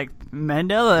I was like,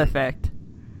 Mandela effect.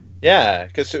 Yeah,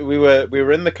 because we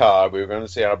were in the car, we were going to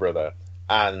see our brother,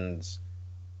 and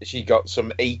she got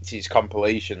some 80s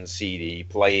compilation CD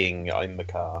playing in the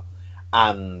car,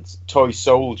 and Toy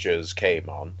Soldiers came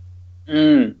on.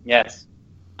 Yes.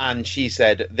 And she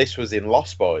said, this was in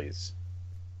Lost Boys.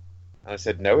 And I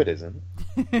said, no, it isn't.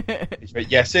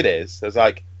 But yes, it is. I was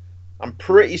like, I'm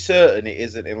pretty certain it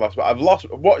isn't in Lost Boys. I've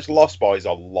watched Lost Boys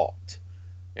a lot,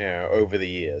 over the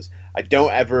years. I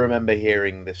don't ever remember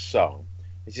hearing this song.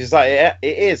 It's just like,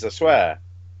 it is, I swear.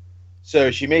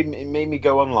 So she made me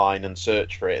go online and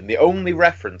search for it, and the only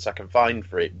reference I can find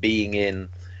for it being in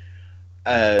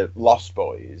Lost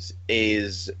Boys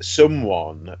is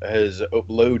someone has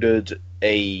uploaded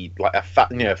a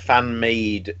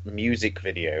fan-made music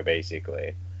video,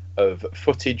 basically, of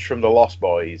footage from the Lost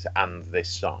Boys and this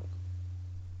song.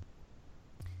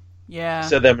 Yeah.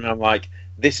 So then when I'm like,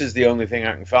 this is the only thing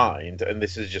I can find, and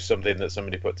this is just something that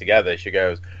somebody put together, she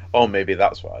goes, oh, maybe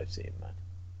that's what I've seen then.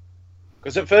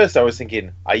 Because at first I was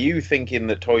thinking, are you thinking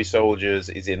that Toy Soldiers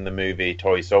is in the movie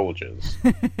Toy Soldiers?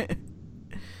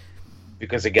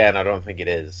 Because again, I don't think it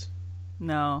is.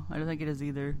 No, I don't think it is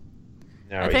either.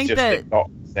 No, it's not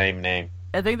the same name.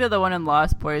 I think that the one in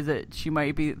Lost Boys that she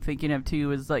might be thinking of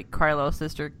too is like Carlo's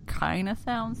sister. Kind of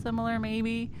sounds similar,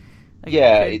 maybe. Like,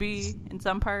 yeah, it could be in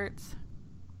some parts.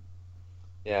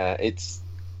 Yeah,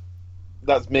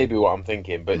 that's maybe what I'm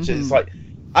thinking, but it's like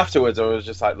afterwards I was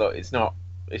just like, look, it's not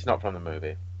from the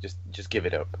movie. Just give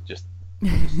it up. Just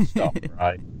stop,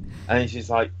 right? And she's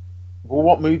like, well,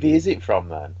 what movie is it from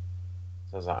then?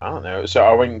 So I was like, I don't know. So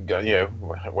I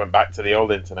went back to the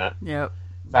old internet. Yep.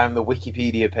 Found the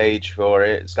Wikipedia page for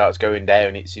it. Starts going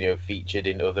down. It's featured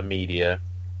in other media,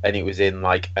 and it was in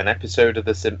like an episode of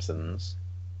The Simpsons,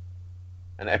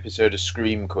 an episode of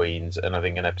Scream Queens, and I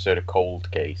think an episode of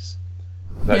Cold Case.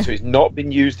 So it's not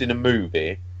been used in a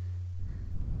movie.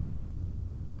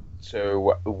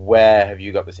 So where have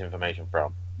you got this information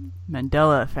from?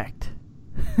 Mandela effect.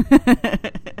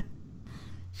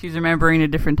 She's remembering a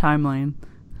different timeline.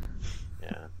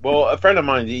 Yeah. Well, a friend of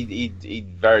mine, he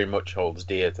very much holds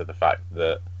dear to the fact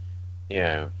that,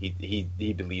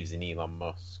 he believes in Elon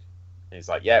Musk. And he's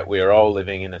like, yeah, we are all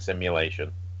living in a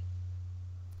simulation.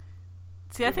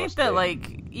 See, I think that,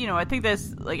 I think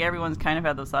this, everyone's kind of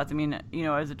had those thoughts. I mean,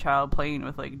 as a child playing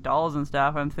with, dolls and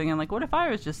stuff, I'm thinking, what if I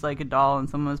was just, a doll and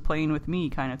someone was playing with me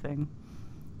kind of thing?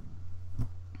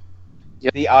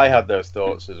 Yeah. See, I had those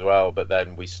thoughts as well, but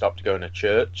then we stopped going to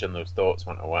church and those thoughts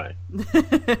went away.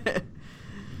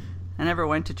 I never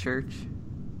went to church.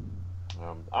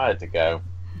 I had to go.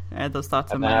 I had those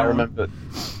thoughts and on my own.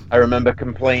 I remember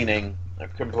complaining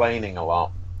a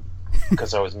lot.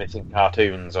 Because I was missing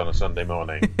cartoons on a Sunday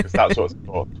morning, because that's what's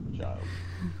important to a child.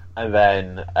 And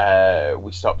then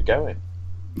we stopped going.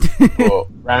 But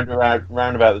round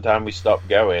about the time we stopped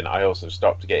going, I also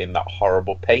stopped getting that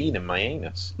horrible pain in my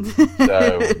anus.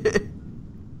 So,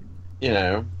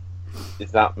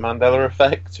 is that Mandela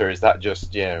effect, or is that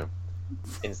just,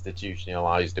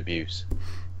 institutionalized abuse?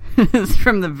 It's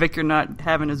from the vicar not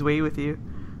having his way with you.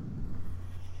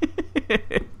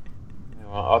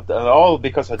 All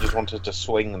because I just wanted to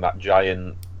swing that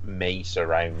giant mace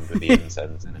around with the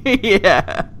incense in it.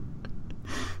 Yeah.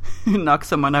 Knock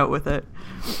someone out with it.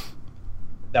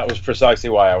 That was precisely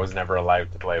why I was never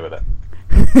allowed to play with it.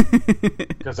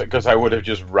 Because I would have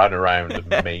just run around and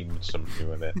maimed somebody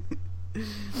with it.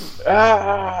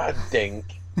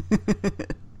 Dink.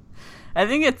 I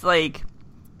think it's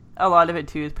a lot of it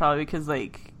too is probably because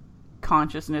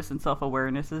consciousness and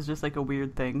self-awareness is just a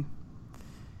weird thing.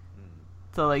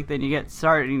 So, then you get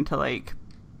starting to,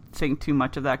 think too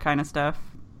much of that kind of stuff.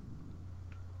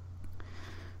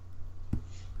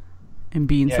 And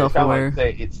being self-aware.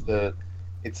 It's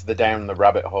the down the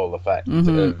rabbit hole effect.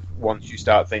 Once you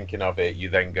start thinking of it, you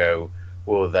then go,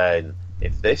 well, then,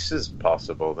 if this is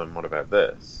possible, then what about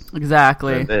this?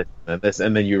 Exactly. And this,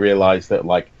 and then you realise that,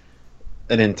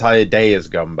 an entire day has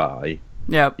gone by.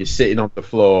 Yep. You're sitting on the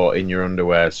floor in your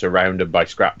underwear, surrounded by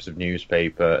scraps of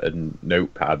newspaper and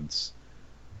notepads.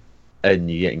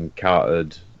 And you're getting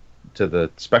carted to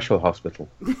the special hospital.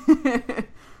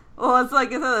 Well, it's I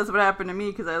said, that's what happened to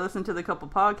me, because I listened to the couple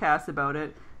podcasts about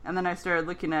it, and then I started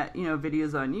looking at,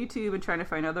 videos on YouTube and trying to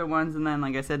find other ones, and then,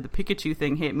 like I said, the Pikachu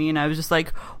thing hit me, and I was just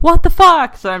like, what the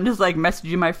fuck? So I'm just,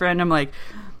 messaging my friend, I'm like,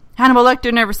 Hannibal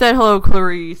Lecter never said hello,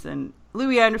 Clarice, and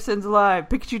Louis Anderson's alive,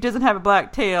 Pikachu doesn't have a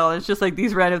black tail, and it's just,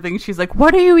 these random things. She's like,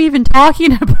 what are you even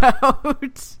talking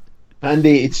about?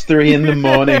 Andy, it's 3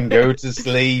 a.m, go to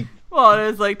sleep. Well,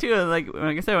 it was too, like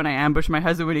I said, when I ambushed my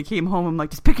husband when he came home, I'm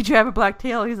like, does Pikachu have a black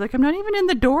tail? He's like, I'm not even in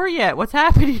the door yet. What's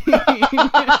happening?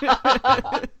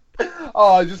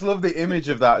 Oh, I just love the image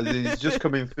of that. As he's just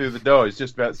coming through the door. He's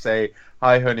just about to say,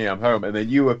 "Hi, honey, I'm home," and then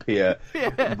you appear,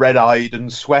 red-eyed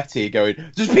and sweaty, going,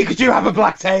 "Does Pikachu have a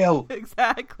black tail?"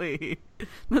 Exactly.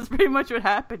 That's pretty much what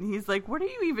happened. He's like, "What are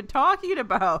you even talking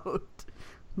about?"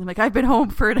 I'm like, "I've been home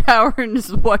for an hour and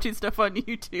just watching stuff on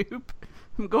YouTube.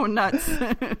 I'm going nuts."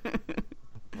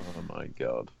 Oh my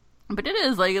god! But it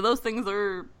is like those things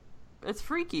are. It's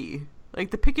freaky. Like,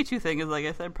 the Pikachu thing is, like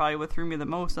I said, probably what threw me the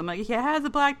most. I'm like, he has a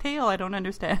black tail. I don't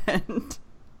understand. I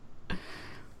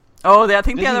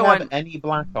think the other one... Does he have any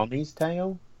black on his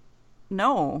tail?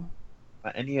 No.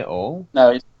 Any at all?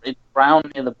 No, it's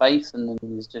brown near the base, and then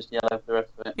he's just yellow for the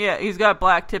rest of it. Yeah, he's got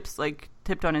black tips, like,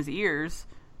 tipped on his ears,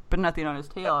 but nothing on his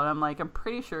tail. And I'm like, I'm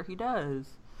pretty sure he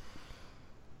does.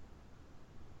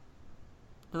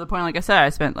 To the point, like I said, I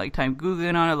spent, like, time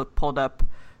Googling on it, pulled up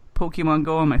Pokemon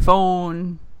Go on my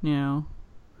phone... You know,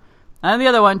 and the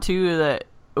other one too that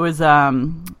was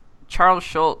Charles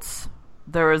Schultz.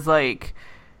 There was like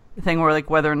a thing where like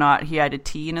whether or not he had a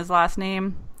T in his last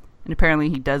name, and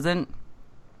apparently he doesn't.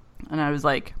 And I was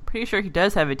like pretty sure he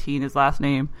does have a T in his last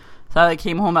name. So I like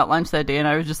came home at lunch that day, and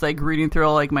I was just like reading through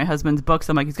all like my husband's books.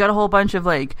 I'm like, he's got a whole bunch of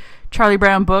like Charlie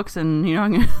Brown books, and you know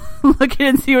I'm gonna look at it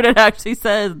and see what it actually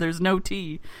says. There's no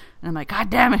T, and I'm like, God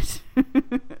damn it.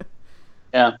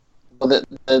 Yeah. Well,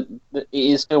 it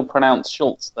is still pronounced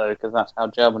Schultz, though, because that's how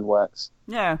German works.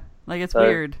 Yeah, like it's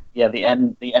weird. Yeah, the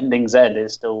ending Z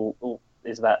is still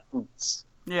is that "ts"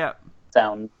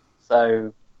 sound,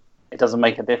 so it doesn't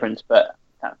make a difference. But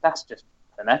that's just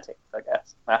phonetics, I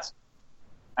guess. That's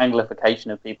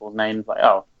Anglification of people's names, like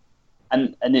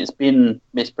and it's been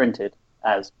misprinted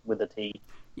as with a T.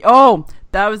 Oh,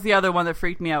 that was the other one that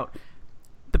freaked me out.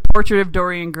 The Portrait of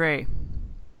Dorian Gray.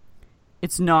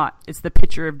 It's not. It's the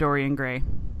Picture of Dorian Gray.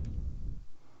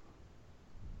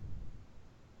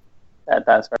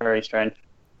 That's very strange.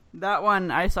 That one,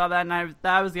 I saw that, and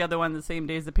that was the other one the same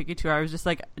day as the Pikachu. I was just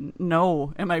like,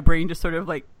 no. And my brain just sort of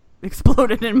like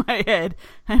exploded in my head.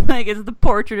 I'm like, it's the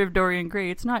Portrait of Dorian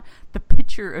Gray. It's not the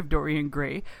Picture of Dorian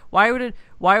Gray. Why would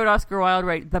Oscar Wilde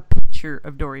write the Picture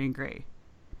of Dorian Gray?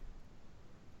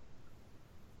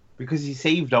 Because he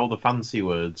saved all the fancy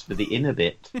words for the inner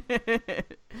bit.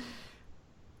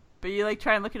 But you like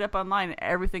try and look it up online, and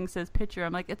everything says picture.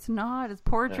 I'm like, it's not. It's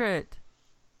portrait.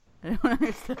 Yeah. I don't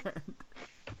understand.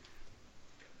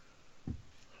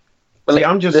 Well, see,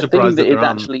 I'm just the surprised thing that is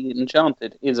actually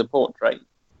enchanted is a portrait.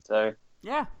 So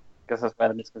yeah, because that's where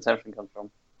the misconception comes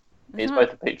from. It's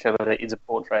both a picture, but it is a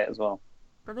portrait as well.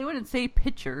 But they wouldn't say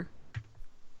picture.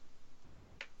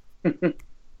 You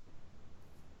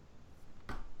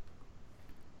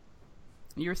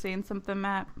were saying something,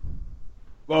 Matt?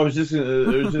 Well, I was just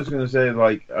gonna say,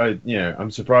 like, I'm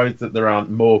surprised that there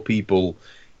aren't more people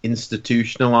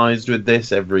institutionalized with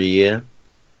this every year.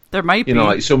 There might be,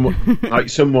 like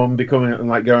someone becoming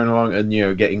like going along and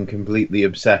getting completely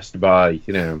obsessed by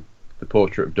the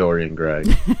Portrait of Dorian Gray,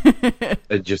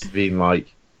 and just being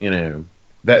like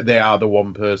that they are the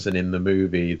one person in the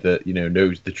movie that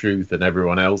knows the truth and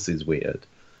everyone else is weird.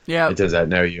 Yeah, it turns out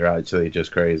no, you're actually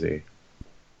just crazy.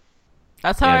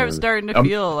 That's how I was starting to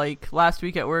feel, like, last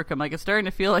week at work. I'm like, it's starting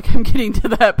to feel like I'm getting to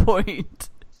that point.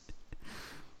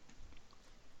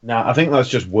 No, I think that's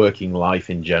just working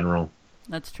life in general.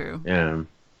 That's true. Yeah.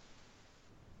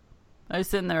 I was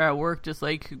sitting there at work just,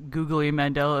 like, Googling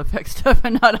Mandela effect stuff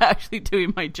and not actually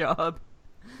doing my job.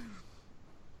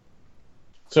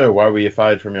 So, why were you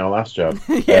fired from your last job?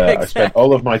 Exactly. I spent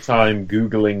all of my time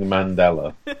Googling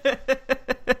Mandela.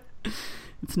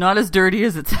 It's not as dirty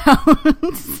as it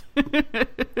sounds.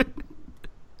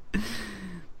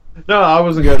 No, I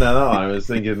wasn't going down that line. I was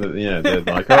thinking that they're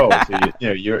like, so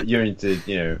you're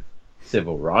into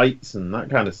civil rights and that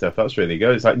kind of stuff. That's really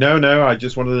good. It's like, no, I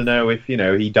just wanted to know if he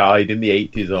died in the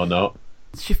 80s or not.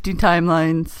 Shifting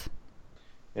timelines.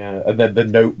 Yeah, and then the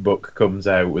notebook comes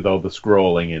out with all the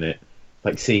scrawling in it.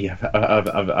 Like, see,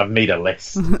 I've made a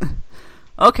list.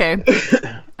 Okay,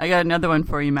 I got another one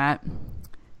for you, Matt.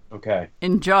 Okay.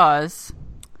 In Jaws,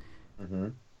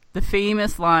 the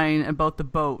famous line about the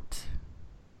boat,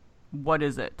 what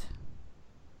is it?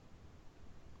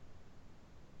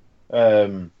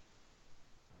 Oh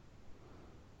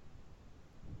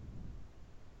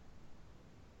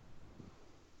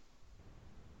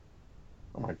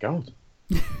my god.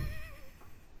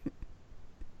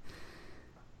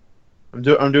 I'm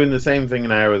doing the same thing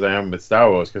now as I am with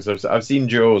Star Wars, because I've seen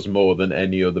Jaws more than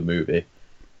any other movie.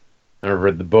 And I've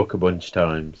read the book a bunch of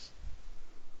times.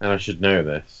 And I should know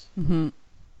this. Mm-hmm.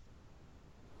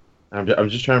 I'm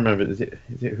just trying to remember, is it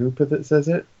Hooper that says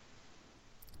it?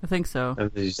 I think so.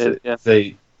 And they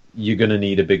say, you're going to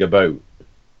need a bigger boat.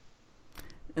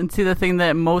 And see, the thing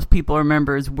that most people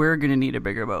remember is we're going to need a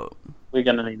bigger boat. We're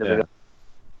going to need a bigger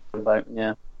boat,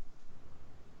 yeah.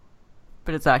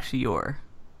 But it's actually your.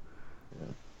 Yeah.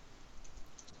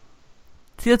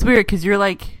 See, that's weird because you're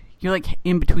like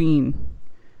in between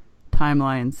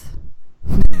timelines.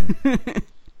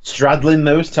 Straddling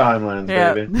those timelines,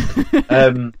 baby.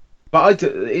 But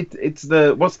it's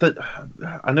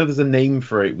I know there's a name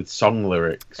for it with song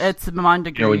lyrics. It's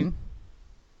Mondegreen.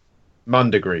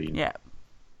 Mondegreen. Yeah.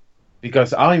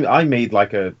 Because I made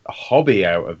like a hobby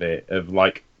out of it, of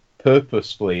like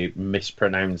purposefully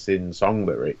mispronouncing song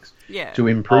lyrics to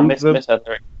improve them.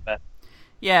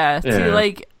 Yeah, see,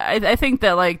 like I think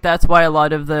that like that's why a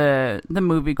lot of the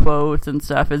movie quotes and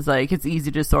stuff is like it's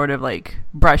easy to sort of like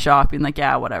brush off being like,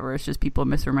 yeah, whatever, it's just people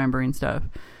misremembering stuff.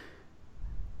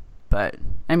 But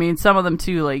I mean, some of them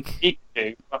too, like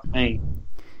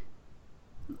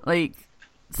like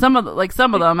some of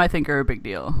them I think are a big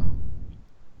deal.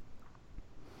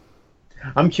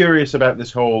 I'm curious about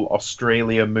this whole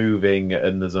Australia moving,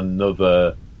 and there's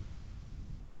another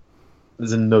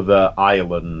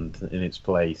island in its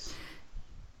place.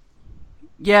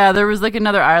 Yeah, there was like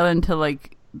another island to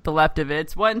like the left of it.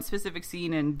 It's one specific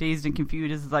scene in Dazed and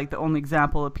Confused is like the only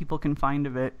example that people can find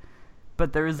of it.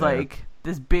 But there's like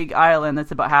this big island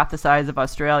that's about half the size of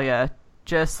Australia,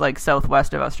 just like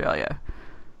southwest of Australia.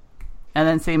 And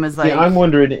then same as like... Yeah, I'm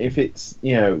wondering if it's,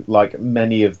 like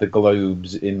many of the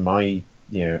globes in my,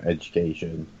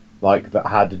 education, like that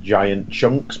had giant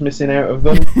chunks missing out of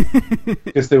them.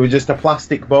 Because they were just a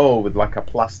plastic bowl with like a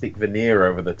plastic veneer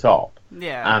over the top.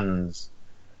 Yeah. And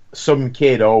some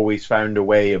kid always found a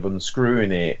way of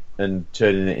unscrewing it and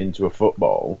turning it into a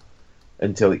football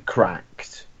until it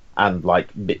cracked and like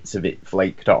bits of it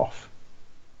flaked off.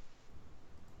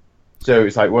 So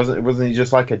it's like, wasn't it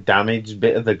just like a damaged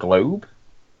bit of the globe?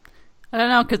 I don't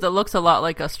know, because it looks a lot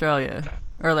like Australia,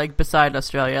 or like beside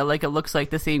Australia. Like it looks like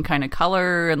the same kind of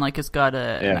color, and like it's got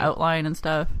an outline and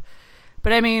stuff.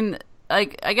 But I mean,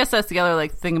 like I guess that's the other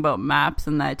like thing about maps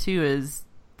and that too is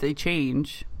they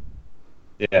change.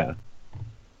 Yeah.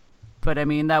 But I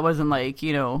mean, that wasn't like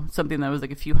something that was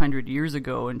like a few hundred years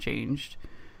ago and changed.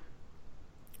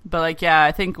 But like, yeah,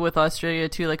 I think with Australia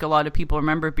too, like a lot of people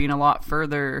remember it being a lot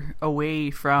further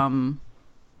away from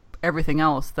everything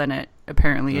else than it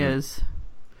apparently is.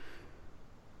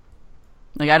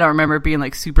 Like, I don't remember it being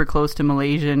like super close to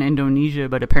Malaysia and Indonesia,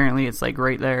 but apparently it's like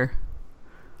right there.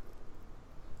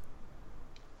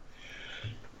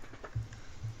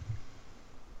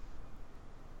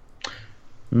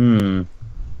 Hmm.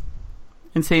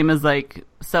 And same as like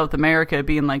South America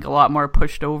being like a lot more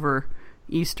pushed over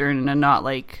Eastern and not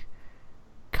like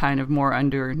kind of more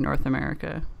under North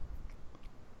America.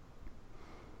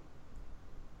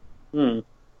 That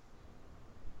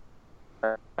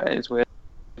is weird.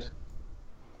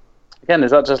 Again,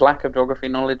 is that just lack of geography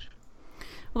knowledge?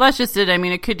 Well, that's just it. I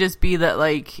mean, it could just be that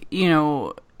like,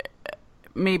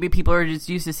 maybe people are just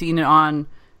used to seeing it on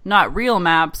not real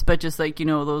maps, but just like,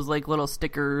 those like little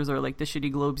stickers or like the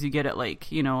shitty globes you get at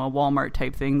like, a Walmart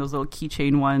type thing, those little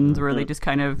keychain ones where they just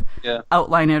kind of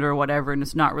outline it or whatever, and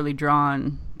it's not really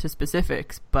drawn to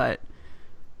specifics. But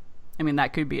I mean,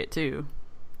 that could be it too.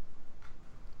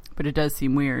 But it does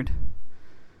seem weird.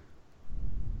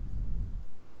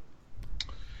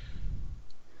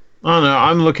 Oh no,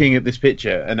 I'm looking at this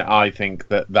picture and I think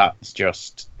that that's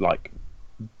just like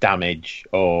damage,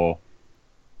 or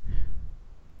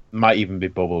might even be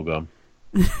bubblegum.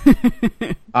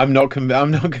 I'm not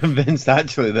convinced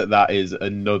actually that is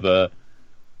another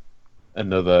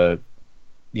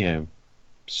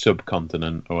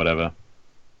subcontinent or whatever.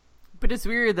 But it's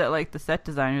weird that like the set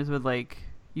designers would like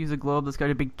use a globe that's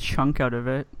got a big chunk out of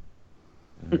it.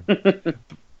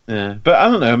 Yeah, but I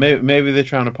don't know. Maybe they're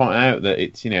trying to point out that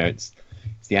it's it's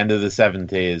the end of the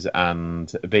 70s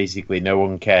and basically no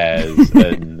one cares,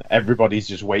 and everybody's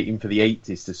just waiting for the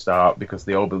 80s to start because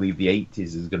they all believe the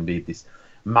 80s is going to be this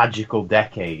magical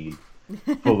decade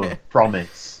full of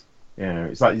promise.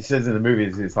 It's like it says in the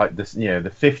movies. It's like this. The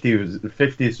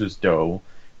 50s was dull,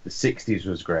 the 60s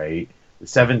was great, the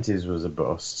 70s was a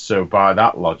bust. So by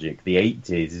that logic, the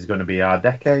 80s is going to be our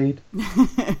decade.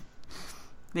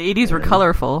 The 80s were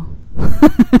colorful.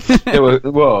 They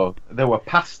were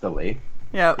pastel-y.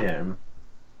 Yeah.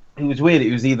 It was weird.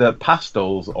 It was either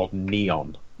pastels or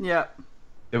neon. Yeah.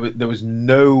 There was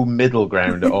no middle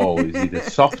ground at all. It was either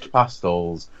soft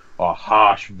pastels or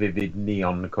harsh, vivid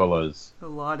neon colours. A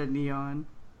lot of neon.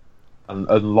 And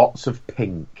lots of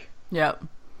pink. Yep.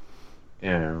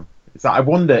 It's like, I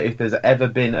wonder if there's ever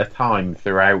been a time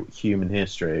throughout human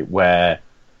history where,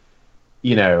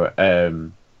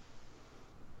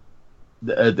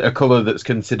 a color that's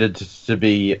considered to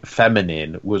be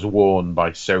feminine was worn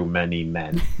by so many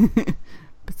men.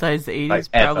 Besides the 80s,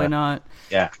 like, probably ever. not.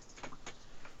 Yeah.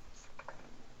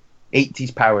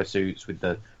 80s power suits with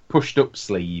the pushed up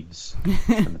sleeves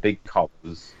and the big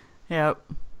collars. Yep.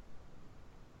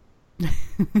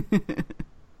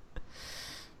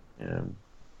 Yeah.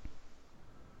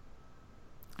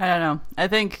 I don't know. I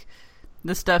think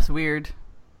this stuff's weird,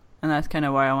 and that's kind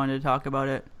of why I wanted to talk about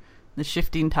it. The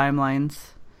shifting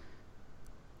timelines.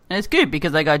 And it's good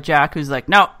because I got Jack who's like,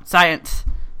 no, science.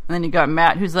 And then you got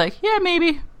Matt who's like, yeah,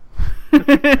 maybe.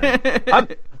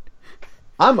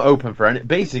 I'm open for any.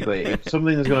 Basically, if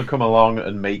something is going to come along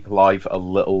and make life a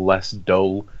little less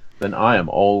dull, then I am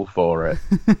all for it.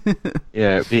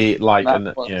 Yeah, be it like,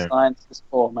 That's what science is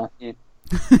for, Matthew.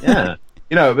 Yeah,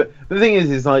 but the thing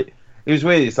is like, it was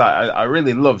weird. It's like I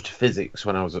really loved physics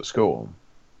when I was at school.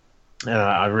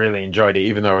 I really enjoyed it,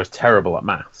 even though I was terrible at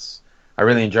maths. I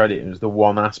really enjoyed it. It was the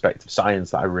one aspect of science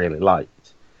that I really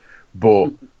liked.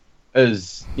 But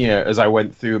as I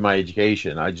went through my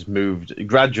education, I just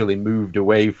gradually moved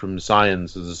away from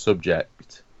science as a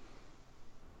subject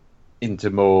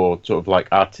into more sort of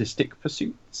like artistic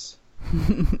pursuits.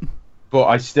 But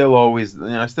I still always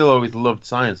loved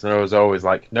science, and I was always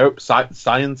like, nope,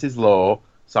 science is law.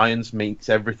 Science makes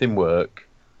everything work.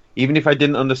 Even if I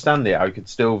didn't understand it, I could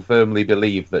still firmly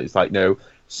believe that it's like, no,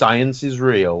 science is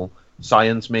real.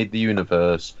 Science made the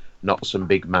universe, not some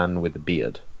big man with a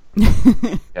beard.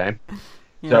 Okay?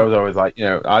 Yeah. So I was always like,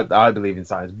 I believe in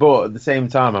science. But at the same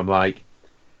time, I'm like,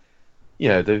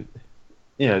 it's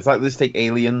like, let's take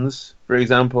Aliens, for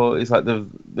example. It's like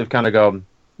they've kind of gone,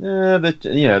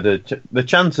 the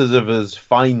chances of us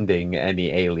finding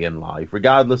any alien life,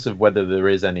 regardless of whether there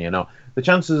is any or not, the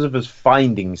chances of us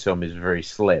finding some is very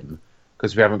slim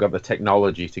because we haven't got the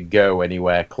technology to go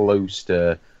anywhere close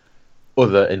to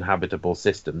other inhabitable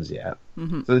systems yet.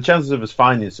 Mm-hmm. So the chances of us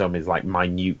finding some is like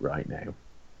minute right now.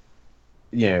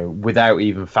 Without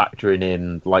even factoring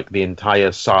in like the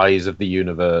entire size of the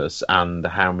universe and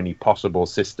how many possible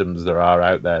systems there are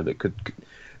out there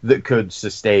that could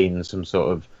sustain some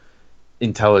sort of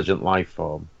intelligent life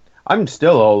form. I'm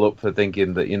still all up for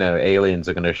thinking that aliens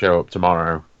are going to show up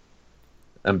tomorrow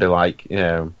and be like,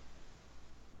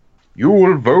 you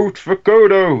will vote for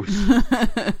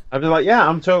Kodos. I'd be like, yeah,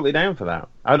 I'm totally down for that.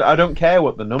 I don't care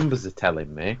what the numbers are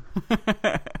telling me,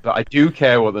 but I do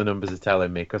care what the numbers are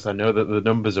telling me because I know that the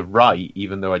numbers are right,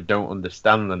 even though I don't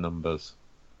understand the numbers.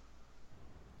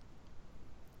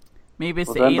 Maybe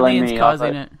it's the aliens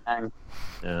causing it.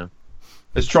 Yeah.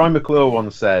 As Troy McClure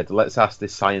once said, let's ask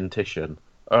this scientician.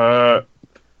 Yeah.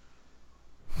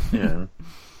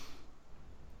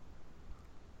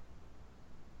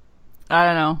 I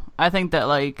don't know. I think that,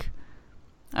 like,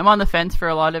 I'm on the fence for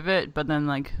a lot of it, but then,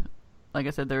 like I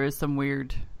said, there's some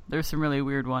really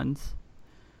weird ones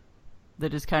that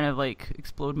just kind of, like,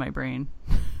 explode my brain.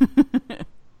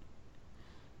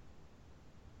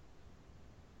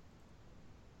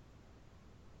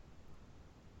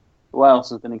 What else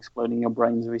has been exploding your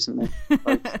brains recently?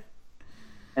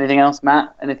 Anything else,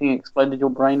 Matt? Anything exploded your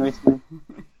brain recently?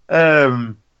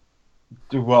 Well,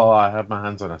 I had my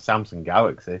hands on a Samsung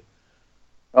Galaxy.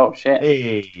 Oh shit!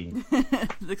 Hey,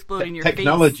 it's exploding your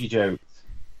technology face. Jokes.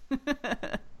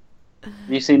 Have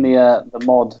you seen the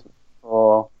mod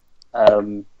for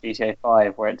GTA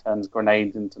 5 where it turns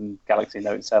grenades into Galaxy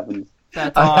Note 7s?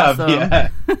 That's awesome. I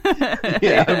have,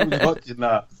 yeah. I was watching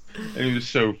that. It was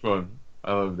so fun.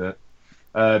 I loved it.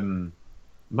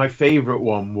 My favourite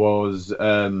one was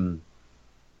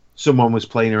someone was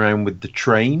playing around with the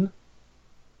train.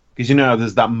 Because how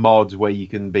there's that mod where you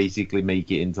can basically make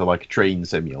it into like a train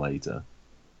simulator.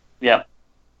 Yeah.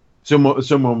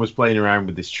 Someone was playing around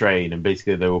with this train, and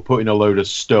basically they were putting a load of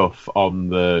stuff on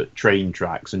the train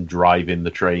tracks and driving the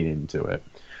train into it.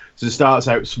 So it starts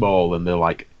out small, and they're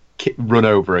like run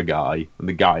over a guy, and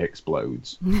the guy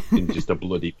explodes in just a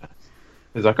bloody mess.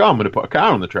 He's like, oh, I'm going to put a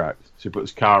car on the track. So he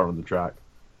puts a car on the track,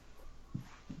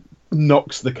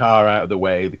 knocks the car out of the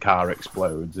way, the car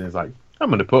explodes, and he's like, I'm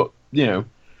going to put,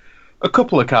 a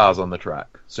couple of cars on the track.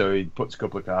 So he puts a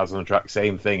couple of cars on the track,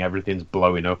 same thing, everything's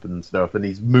blowing up and stuff, and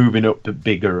he's moving up to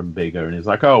bigger and bigger, and he's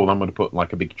like, oh, well, I'm going to put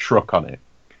like a big truck on it.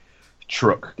 The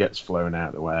truck gets flown out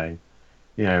of the way.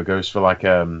 Goes for like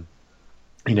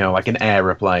like an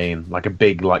aeroplane, like a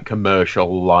big like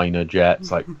commercial liner jet.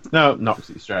 It's like, no, knocks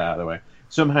it straight out of the way.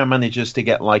 Somehow manages to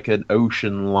get like an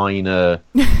ocean liner,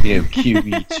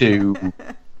 QE2,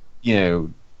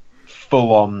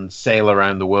 full on sail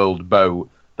around the world boat.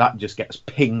 That just gets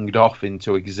pinged off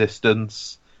into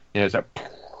existence. It's like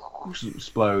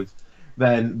explodes.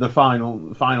 then the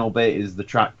final bit is the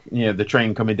track, the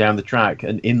train coming down the track,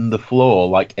 and in the floor,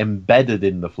 like embedded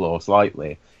in the floor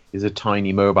slightly, is a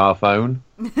tiny mobile phone,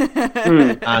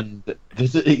 and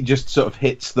it just sort of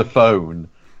hits the phone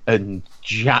and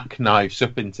jackknifes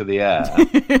up into the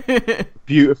air,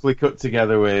 beautifully cut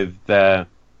together with,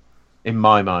 in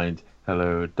my mind,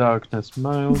 "Hello, darkness,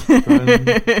 my old friend."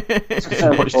 It's because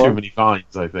I watched too many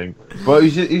Vines, I think. But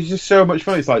it was just so much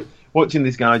fun. It's like watching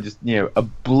this guy just,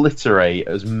 obliterate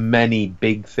as many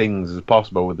big things as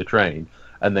possible with the train,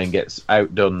 and then gets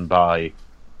outdone by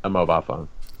a mobile phone.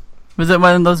 Was it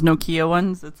one of those Nokia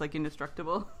ones that's like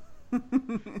indestructible?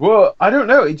 Well, I don't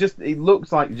know. It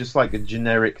looks like just like a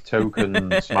generic token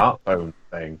smartphone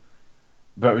thing.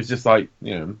 But it was just like,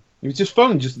 it was just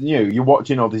fun. Just, you're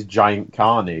watching all this giant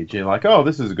carnage, and you're like, oh,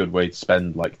 this is a good way to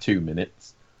spend like 2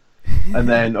 minutes. And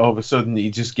then all of a sudden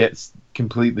he just gets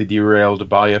completely derailed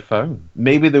by a phone.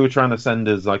 Maybe they were trying to send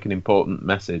us like an important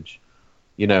message.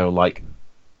 Like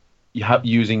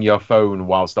using your phone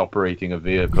whilst operating a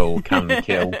vehicle can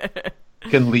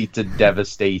lead to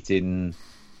devastating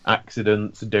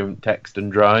accidents. Don't text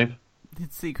and drive.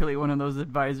 It's secretly one of those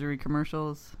advisory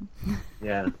commercials.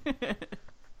 Yeah.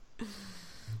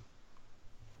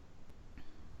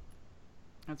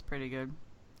 That's pretty good.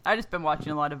 I've just been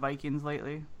watching a lot of Vikings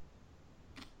lately.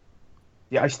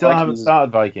 Yeah, I still haven't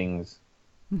started Vikings.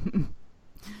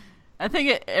 I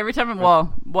think every time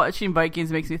watching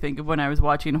Vikings makes me think of when I was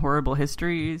watching Horrible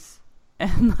Histories,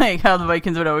 and like how the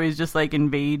Vikings would always just like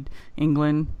invade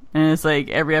England, and it's like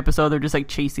every episode they're just like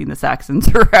chasing the Saxons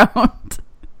around.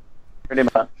 Pretty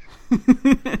much.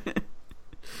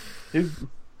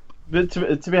 But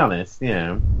to be honest,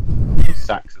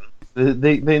 Saxons,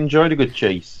 they enjoyed a good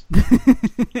chase.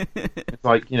 It's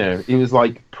like, it was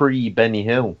like pre-Benny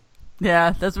Hill.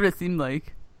 Yeah, that's what it seemed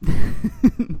like.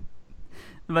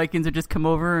 The Vikings would just come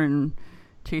over and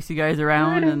chase you guys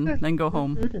around and then go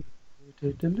home.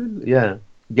 Yeah.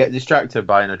 Get distracted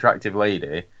by an attractive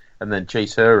lady and then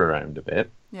chase her around a bit.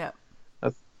 Yeah.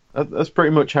 That's pretty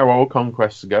much how all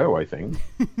conquests go, I think.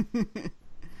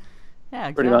 Yeah,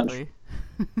 exactly. Pretty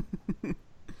much.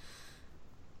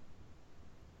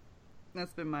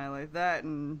 That's been my life. That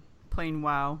and playing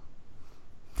WoW.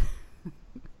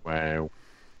 Wow.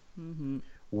 Mm-hmm.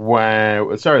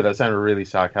 Wow. Sorry, that sounded really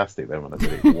sarcastic then when I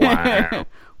said it. Wow.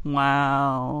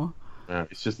 Wow. No,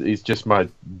 it's just my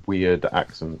weird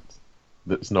accent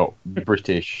that's not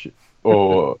British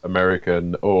or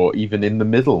American or even in the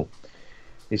middle.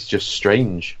 It's just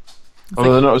strange.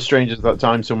 Although not as strange as that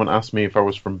time someone asked me if I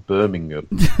was from Birmingham.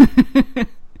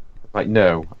 Like,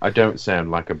 no, I don't sound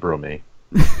like a Brummie.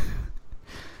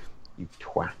 You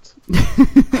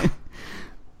twat.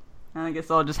 I guess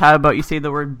I'll just how about you say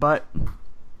the word butt.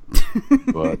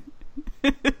 But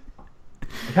I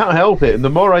can't help it, and the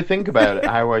more I think about it,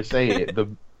 how I say it, the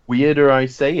weirder I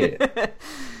say it.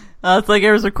 It's like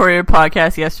I was recording a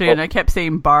podcast yesterday, and I kept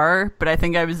saying bar, but I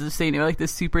think I was just saying it with like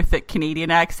this super thick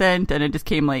Canadian accent, and it just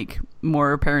came like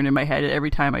more apparent in my head every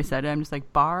time I said it. I'm just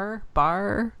like bar.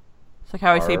 It's like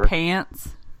how I say pants.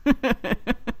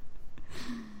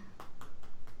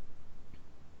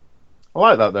 I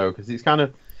like that though, because it's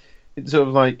sort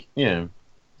of like,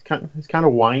 it's kind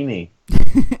of whiny.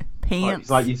 Pants. It's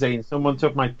like you're saying, someone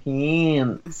took my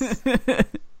pants.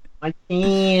 My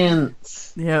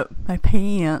pants. Yep, my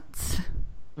pants.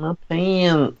 My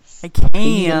pants. I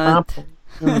can't.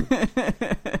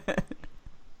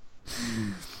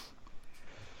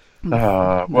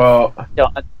 Well,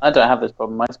 I don't have this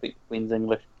problem. I speak Queen's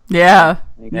English. Yeah,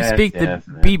 you speak the yes.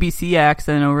 BBC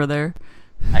accent over there.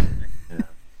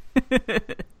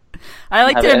 I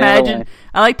like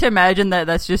to imagine that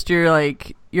that's just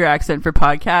your accent for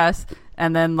podcasts,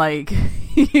 and then like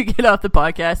you get off the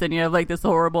podcast and you have like this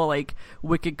horrible like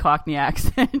wicked Cockney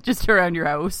accent just around your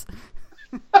house.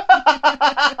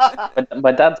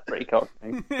 My dad's pretty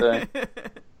Cockney, so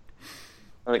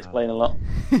I'll explain a lot.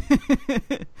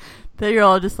 Then you're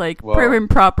all just like prim and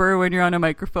proper when you're on a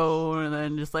microphone, and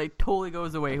then just like totally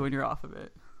goes away when you're off of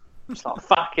it. It's like,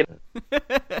 fucking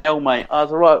hell, mate. I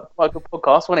was alright. Quite a good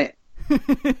podcast, wasn't it?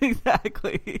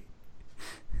 Exactly.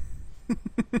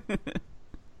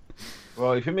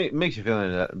 Well, if it makes you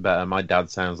feel better, my dad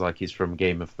sounds like he's from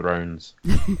Game of Thrones,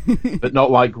 but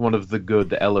not like one of the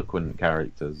good, eloquent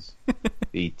characters.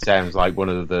 He sounds like one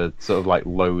of the sort of like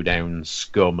low-down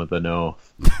scum of the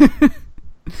North.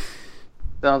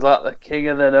 Sounds like the King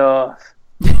of the North.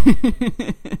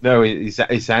 No, he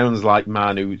sounds like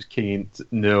man who's King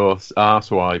North's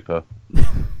arse wiper.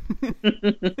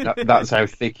 That's how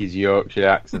thick his Yorkshire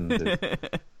accent is.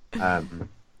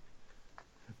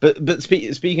 But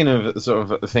speaking of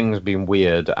sort of things being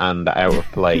weird and out of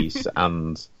place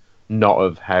and not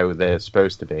of how they're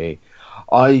supposed to be,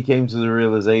 I came to the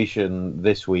realization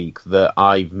this week that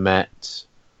I've met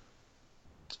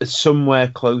somewhere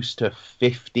close to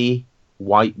 50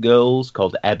 white girls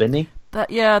called Ebony.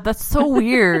 That's so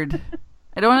weird.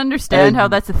 I don't understand how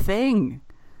that's a thing.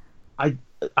 I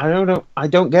don't know. I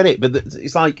don't get it. But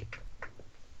it's like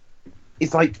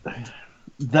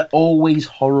they're always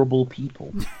horrible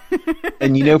people,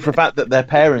 and you know for a fact that their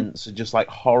parents are just like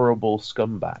horrible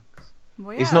scumbags.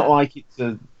 Well, yeah. It's not like it's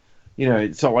a, you know,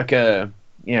 it's not like a,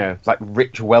 you know, it's like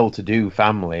rich, well-to-do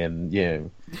family, and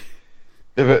you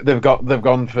know, they've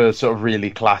gone for sort of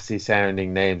really classy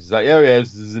sounding names. It's like, oh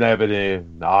yes, this is an ebony,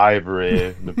 an ivory,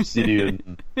 an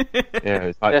obsidian. You know,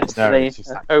 it's like, yes, no, it's just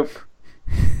like, hope.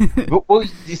 But well,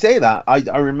 you say that.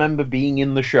 I remember being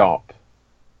in the shop,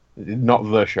 not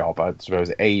the shop, I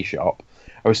suppose a shop.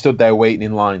 I was stood there waiting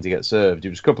in line to get served. It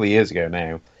was a couple of years ago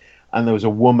now. And there was a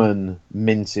woman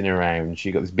mincing around.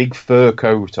 She got this big fur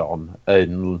coat on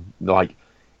and like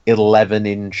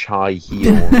 11-inch high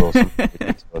heels or something.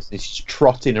 And she's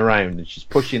trotting around and she's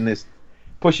pushing this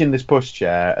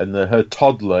pushchair, and her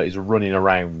toddler is running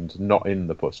around, not in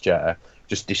the pushchair,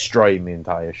 just destroying the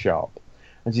entire shop.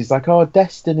 And she's like, "Oh,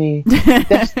 Destiny,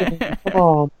 Destiny, come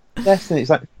on, Destiny." It's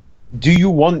like, do you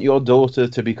want your daughter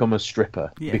to become a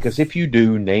stripper? Yes. Because if you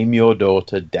do, name your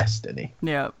daughter Destiny.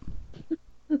 Yep.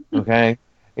 Okay,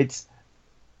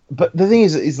 but the thing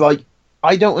is like,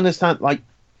 I don't understand. Like,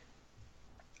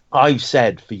 I've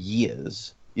said for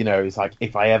years, you know, it's like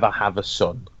if I ever have a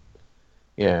son,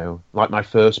 you know, like my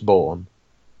firstborn,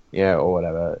 yeah, or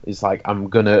whatever, it's like I'm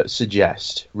gonna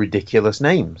suggest ridiculous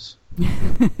names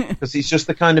because it's just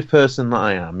the kind of person that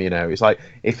I am. You know, it's like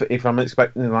if I'm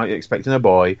expecting a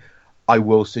boy, I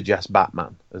will suggest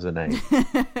Batman as a name.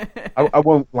 I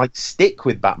won't like stick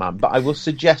with Batman, but I will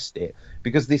suggest it.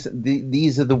 Because these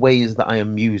are the ways that I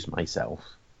amuse myself,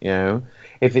 you know.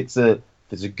 If it's a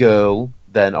girl,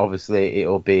 then obviously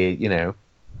it'll be, you know,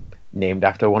 named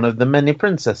after one of the many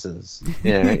princesses.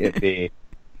 You know, it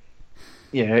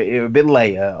would be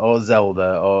Leia or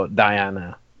Zelda or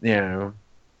Diana, you know,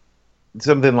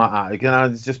 something like that. Can I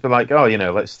just be like, oh, you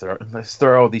know, let's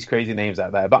throw all these crazy names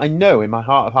out there. But I know in my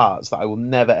heart of hearts that I will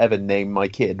never ever name my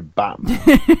kid Batman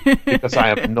because I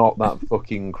am not that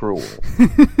fucking cruel.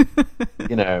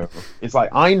 You know, it's like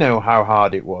I know how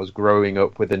hard it was growing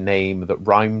up with a name that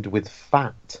rhymed with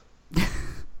fat.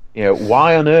 You know,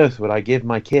 why on earth would I give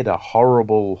my kid a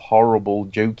horrible, horrible,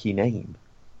 jokey name?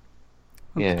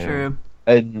 That's true.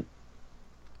 And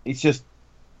it's just.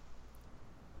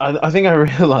 I think I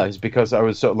realised because I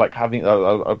was sort of like having...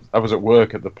 I was at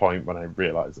work at the point when I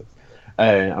realised this.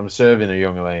 I'm serving a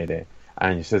young lady,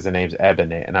 and she says her name's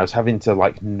Ebony, and I was having to,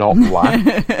 like, not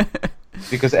laugh.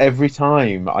 Because every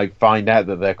time I find out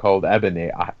that they're called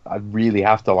Ebony, I really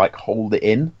have to, like, hold it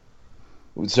in.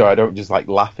 So I don't just, like,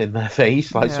 laugh in their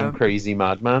face like some crazy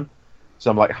madman. So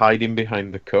I'm, like, hiding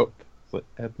behind the cup. It's like,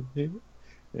 Ebony?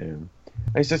 Yeah. And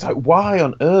it's just like, why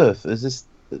on earth is this,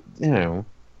 you know...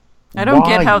 I don't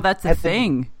get how that's a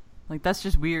thing. Like, that's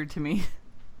just weird to me.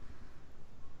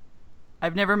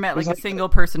 I've never met, like, a single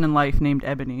person in life named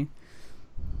Ebony.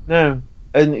 No.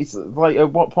 And it's like,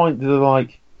 at what point do they,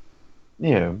 like,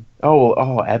 you know,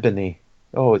 oh, Ebony.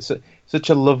 Oh, it's such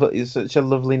a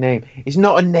lovely name. It's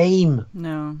not a name.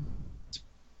 No. It's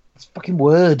a fucking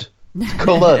word. It's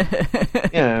colour.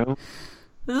 You know.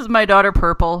 This is my daughter,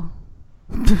 Purple.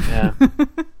 Yeah.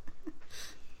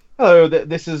 Hello,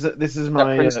 this is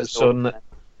my son.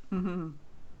 Mm-hmm.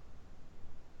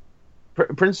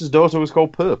 Prince's daughter was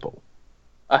called Purple.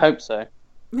 I hope so.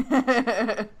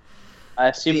 I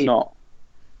assume not.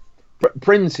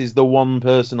 Prince is the one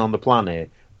person on the planet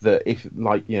that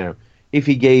if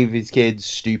he gave his kids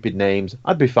stupid names,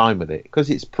 I'd be fine with it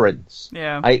because it's Prince.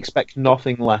 Yeah. I expect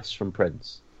nothing less from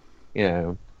Prince. You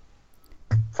know.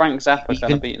 Frank Zappa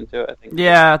kind of beat him to it, I think.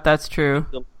 Yeah, that's true.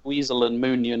 The Weasel and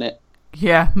Moon Unit.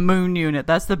 Yeah, Moon Unit.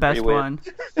 That's the best one.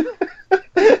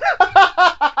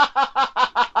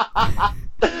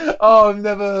 Oh, I've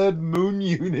never heard Moon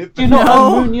Unit. Do you not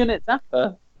know Moon Unit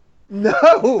Zappa? No.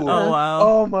 Oh, wow.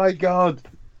 Oh, my God.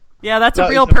 Yeah, that's a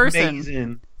real person.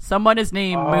 Amazing. Someone is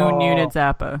named Moon Unit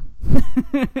Zappa.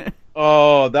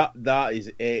 Oh, that is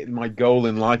it. My goal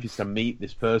in life is to meet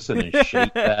this person and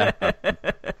shake their hand.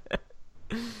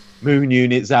 Moon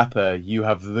Unit Zappa, you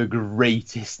have the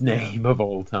greatest name of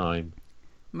all time.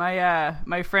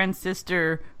 My friend's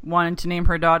sister wanted to name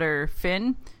her daughter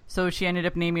Finn, so she ended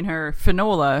up naming her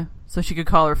Finola so she could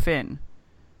call her Finn.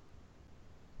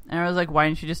 And I was like, why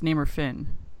didn't you just name her Finn?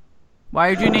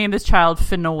 Why did you name this child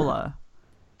Finola?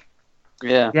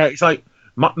 Yeah. Yeah, it's like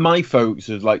my folks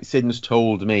have like since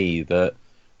told me that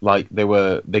like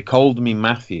they called me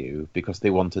Matthew because they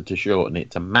wanted to shorten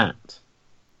it to Matt.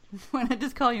 Why not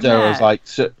just call you So Matt? I was like,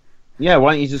 yeah,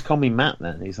 why don't you just call me Matt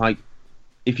then? He's like,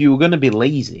 if you were going to be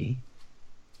lazy,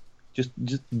 just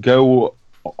go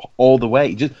all the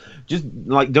way. Just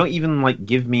like don't even like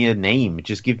give me a name.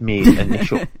 Just give me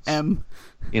initials. M.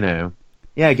 You know,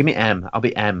 yeah, give me M. I'll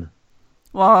be M.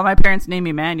 Well, my parents named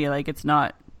me Mandy. Like, it's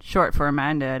not short for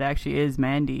Amanda. It actually is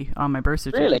Mandy on my birth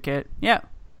certificate. Really? Yeah.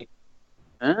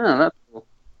 Oh, that's cool.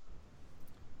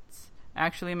 It's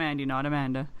actually Mandy, not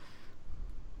Amanda.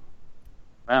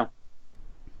 Wow.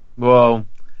 Well,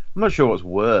 I'm not sure what's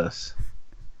worse.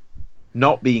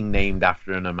 Not being named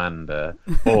after an Amanda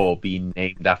or being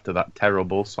named after that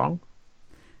terrible song.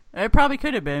 It probably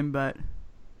could have been, but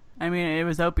I mean, it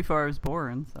was out before I was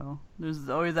born, so there's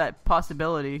always that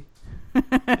possibility.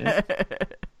 Yeah.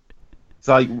 It's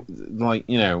like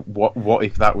you know, what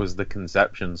if that was the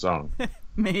conception song?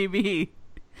 Maybe.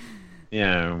 You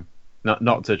know,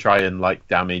 not to try and like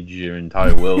damage your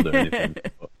entire world or anything.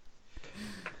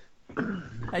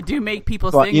 I do make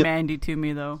people But, sing Mandy to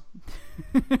me, though.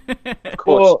 Of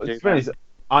course. Well, it's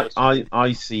funny,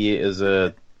 I see it as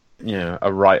a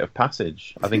rite of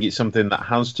passage. I think it's something that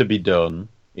has to be done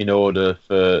in order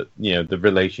for the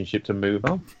relationship to move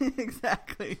on.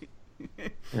 Exactly.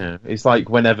 Yeah, it's like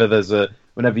whenever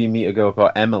you meet a girl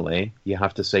called Emily, you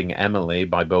have to sing Emily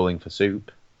by Bowling for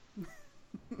Soup.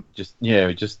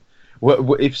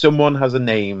 If someone has a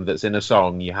name that's in a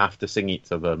song, you have to sing it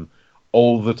to them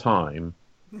all the time,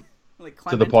 Like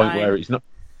to the point where it's not.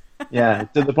 Yeah,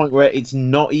 to the point where it's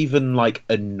not even like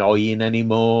annoying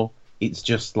anymore. It's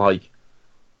just like,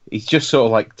 it's just sort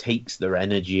of like takes their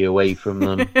energy away from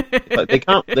them. Like they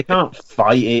can't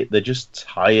fight it. They're just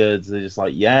tired. They're just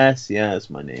like, yes,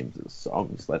 my name's in the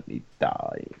songs. Let me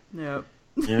die. Yep.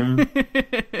 Yeah.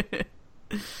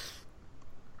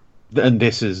 And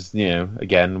this is,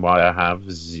 again, why I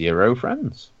have 0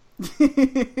 friends.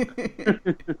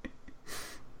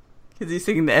 Because he's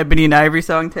singing the Ebony and Ivory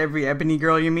song to every ebony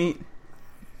girl you meet.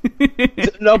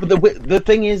 No, but the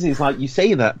thing is like you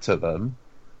say that to them,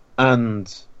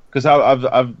 and because I've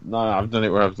done it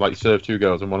where I've like served 2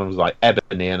 girls, and one of them was like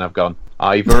Ebony, and I've gone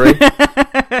Ivory.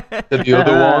 To the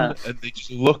other one, and they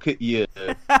just look at you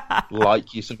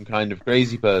like you're some kind of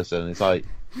crazy person. It's like,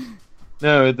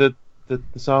 no, the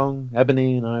song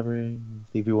Ebony and Ivory,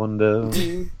 Stevie Wonder.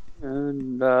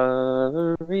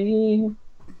 Nobody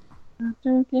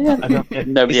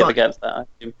ever gets that. I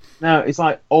assume. No, it's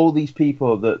like all these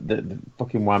people that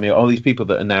fucking whammy. All these people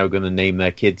that are now going to name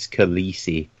their kids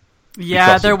Khaleesi.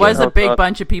 Yeah, there was a big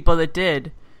bunch of people that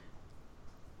did.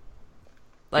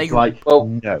 Like,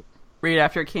 no. Right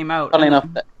after it came out. Funny enough,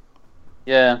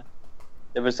 there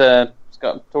was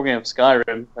talking of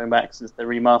Skyrim, going back since the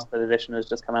remastered edition has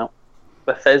just come out.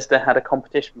 Bethesda had a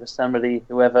competition for somebody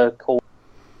whoever called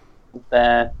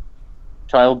their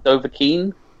child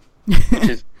Dovahkiin, which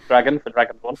is dragon for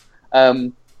Dragonborn,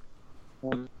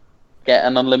 get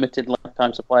an unlimited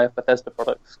lifetime supply of Bethesda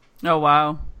products. Oh,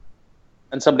 wow.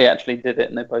 And somebody actually did it,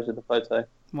 and they posted the photo.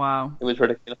 Wow. It was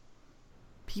ridiculous.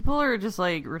 People are just,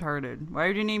 like, retarded. Why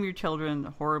would you name your children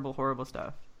horrible, horrible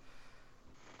stuff?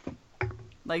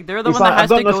 Like, they're the one that has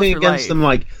to go through life. I've got nothing against them,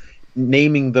 like,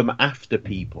 naming them after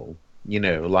people.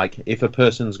 Like, if a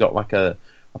person's got, like, a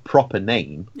proper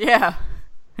name. Yeah.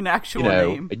 An actual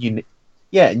name.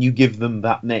 And you give them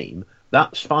that name,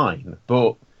 that's fine.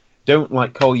 But don't,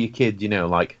 like, call your kid,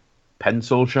 like,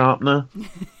 pencil sharpener.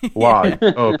 Why?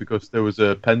 Oh, because there was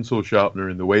a pencil sharpener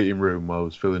in the waiting room while I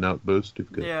was filling out the birth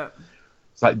certificate. Yeah.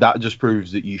 It's like, that just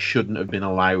proves that you shouldn't have been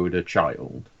allowed a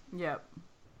child. Yep.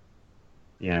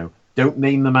 Don't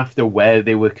name them after where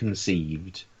they were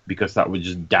conceived, because that would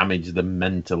just damage them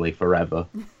mentally forever.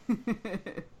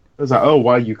 It was like, oh,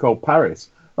 why are you called Paris?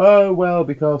 Oh, well,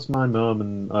 because my mum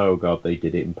and... Oh, God, they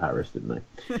did it in Paris, didn't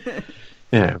they?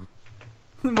 Yeah.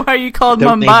 Why are you called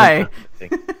Mumbai?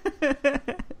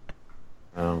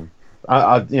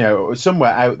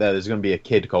 Somewhere out there's going to be a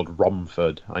kid called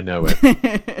Romford. I know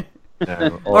it.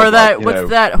 Or that, like, what's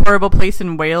that horrible place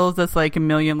in Wales that's like 1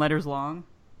 million letters long?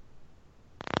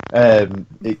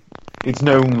 It's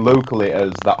known locally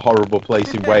as that horrible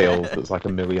place in Wales that's like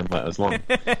 1 million letters long.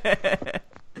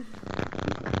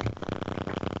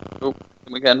 Oh,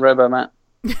 we're getting RoboMatt.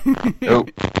 Oh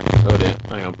dear,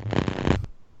 hang on.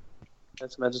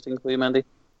 That's some editing for you, Mandy.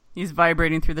 He's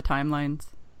vibrating through the timelines.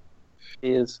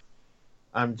 He is.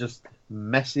 I'm just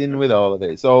messing with all of it.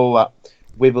 It's all that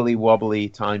wibbly wobbly,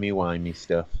 timey-wimey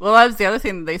stuff. Well, that was the other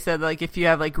thing that they said, like, if you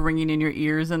have, like, ringing in your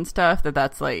ears and stuff,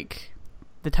 that's, like,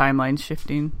 the timeline's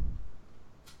shifting.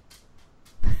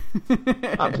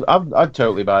 I'd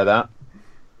totally buy that.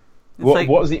 What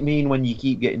does it mean when you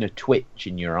keep getting a twitch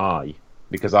in your eye?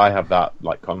 Because I have that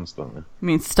like constantly. I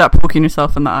mean, stop poking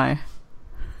yourself in the eye.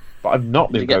 But I've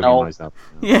not been poking myself.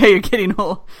 Yeah, you're getting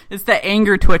old. It's the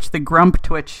anger twitch, the grump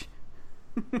twitch.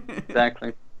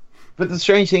 Exactly. But the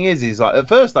strange thing is like at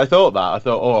first I thought,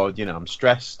 oh, I'm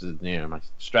stressed, my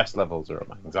stress levels are up,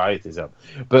 my anxiety's up.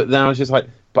 But then I was just like,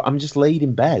 but I'm just laid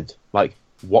in bed, like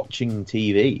watching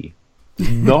TV.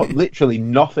 Not literally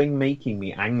nothing making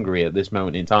me angry at this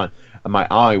moment in time, and my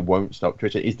eye won't stop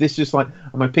twitching. Is this just like,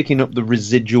 am I picking up the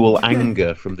residual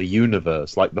anger from the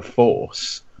universe, like the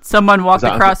Force? Someone walked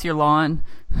across your lawn.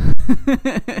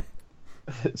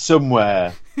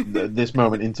 Somewhere, this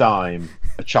moment in time,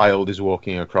 a child is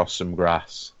walking across some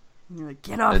grass. You're like,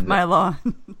 get off my lawn.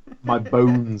 My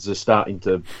bones are starting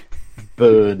to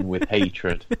burn with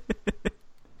hatred.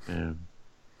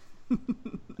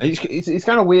 It's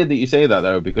kind of weird that you say that,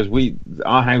 though, because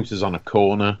our house is on a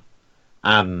corner,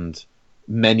 and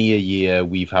many a year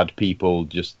we've had people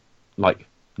just, like,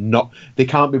 they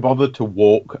can't be bothered to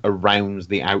walk around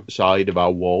the outside of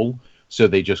our wall, so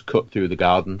they just cut through the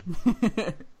garden.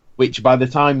 Which, by the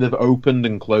time they've opened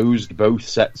and closed both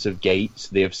sets of gates,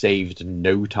 they have saved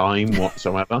no time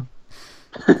whatsoever.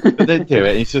 But they do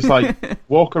it. It's just like,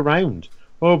 walk around.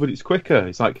 Oh, but it's quicker.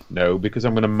 It's like, no, because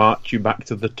I'm going to march you back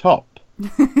to the top.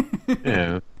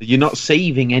 You're not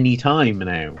saving any time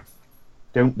now.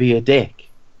 Don't be a dick.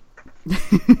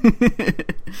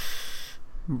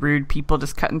 Rude people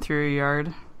just cutting through your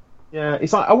yard. Yeah,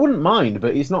 it's like, I wouldn't mind,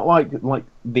 but it's not like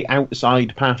the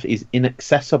outside path is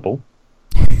inaccessible.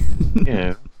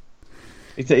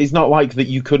 It's not like that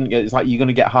you couldn't get. It's like you're going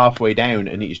to get halfway down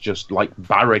and it's just like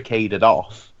barricaded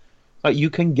off. Like you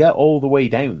can get all the way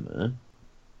down there. And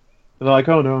they're like,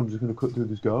 oh no, I'm just going to cut through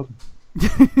this garden.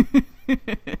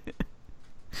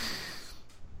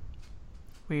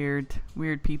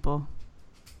 Weird people.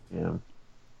 Yeah.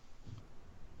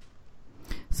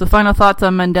 So, final thoughts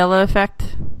on Mandela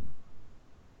effect?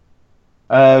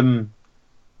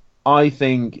 I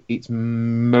think it's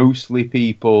mostly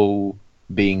people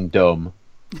being dumb,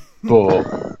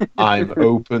 but I'm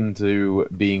open to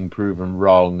being proven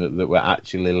wrong that we're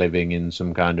actually living in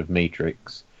some kind of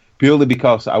matrix. Purely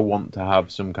because I want to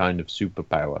have some kind of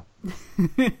superpower.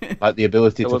 Like the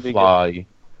ability to fly,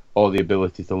 or the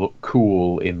ability to look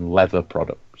cool in leather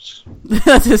products.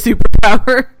 That's a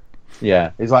superpower.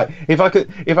 Yeah, it's like if I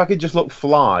could just look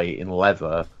fly in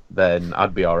leather, then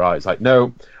I'd be alright. It's like,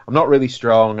 no, I'm not really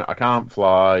strong, I can't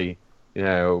fly,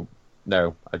 no,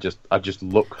 I just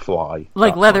look fly.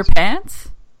 Like leather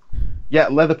pants? Yeah,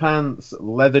 leather pants,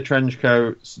 leather trench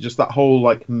coats, just that whole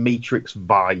like Matrix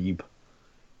vibe.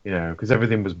 Because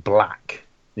everything was black.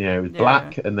 It was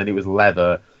black, and then it was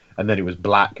leather, and then it was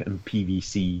black and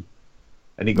PVC,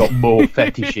 and it got more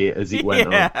fetishy as it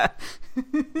went on.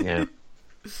 Yeah.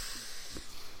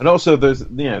 And also, there's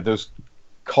those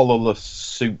collarless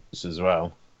suits as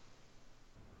well.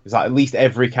 It's like at least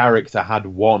every character had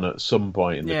one at some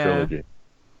point in the trilogy.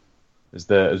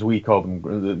 As we call them,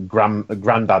 the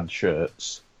granddad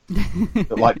shirts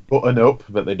that like button up,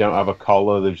 but they don't have a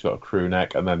collar. They've just got a crew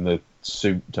neck, and then the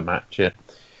suit to match it.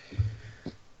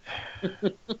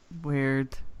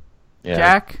 Weird. Yeah.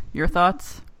 Jack, your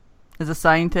thoughts as a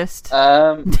scientist?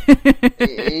 It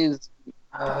is.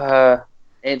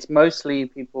 It's mostly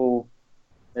people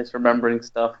misremembering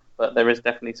stuff, but there is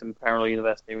definitely some parallel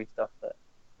universe theory stuff that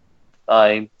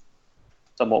I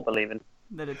somewhat believe in.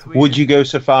 That it's weird. Would you go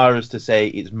so far as to say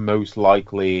it's most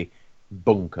likely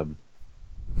bunkum?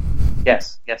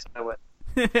 Yes, I would.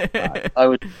 I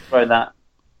would throw that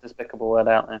despicable word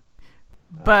out there.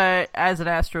 But as an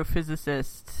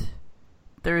astrophysicist,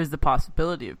 there is the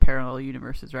possibility of parallel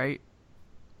universes, right?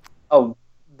 Oh,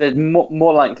 there's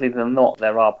more likely than not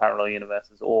there are parallel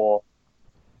universes, or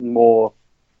more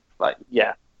like,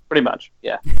 yeah, pretty much,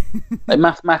 yeah. Like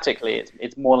mathematically,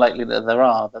 it's more likely that there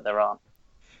are than there aren't.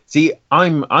 See,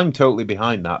 I'm totally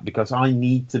behind that, because I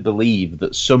need to believe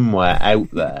that somewhere out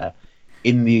there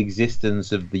in the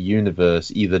existence of the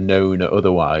universe, either known or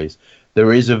otherwise,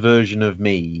 there is a version of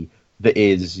me that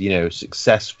is,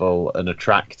 successful and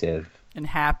attractive and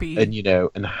happy,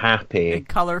 and happy and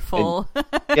colorful.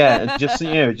 And just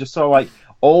just sort of like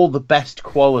all the best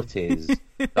qualities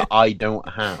that I don't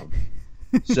have.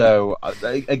 So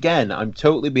again, I'm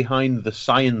totally behind the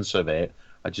science of it.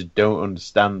 I just don't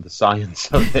understand the science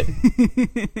of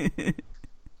it.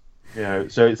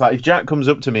 So it's like if Jack comes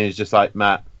up to me and is just like,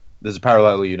 Matt, there's a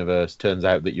parallel universe, turns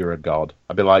out that you're a god.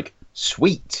 I'd be like,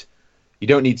 sweet. You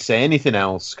don't need to say anything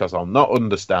else because I'll not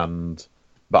understand,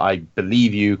 but I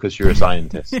believe you because you're a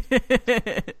scientist.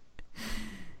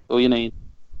 All you need.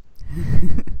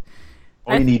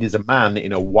 you need is a man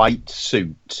in a white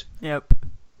suit. Yep.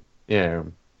 Yeah.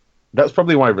 That's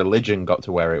probably why religion got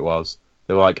to where it was.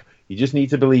 They were like, you just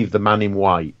need to believe the man in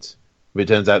white. But it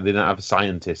turns out they didn't have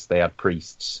scientists, they had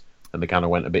priests. And they kind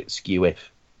of went a bit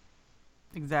skew-if.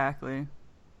 Exactly.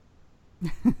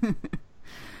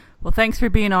 Well, thanks for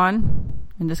being on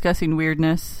and discussing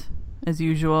weirdness, as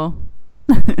usual.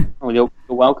 Oh, you're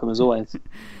welcome, as always.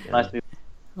 Yeah. Nice to be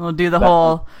We'll do the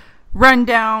whole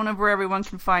rundown of where everyone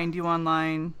can find you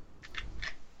online.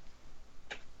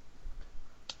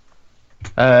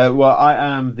 Well, I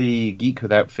am the Geek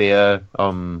Without Fear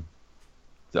on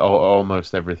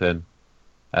almost everything.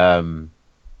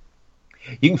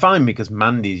 You can find me because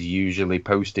Mandy's usually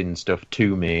posting stuff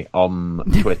to me on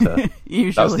Twitter.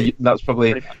 Usually. That's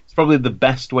probably the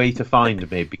best way to find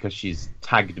me because she's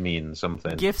tagged me in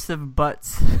something. Gifts of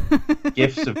butts.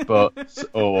 Gifts of butts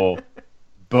or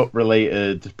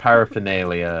butt-related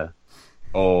paraphernalia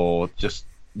or just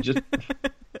I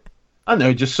don't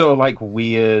know, just sort of like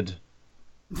weird,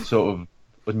 sort of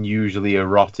unusually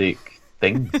erotic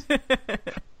things.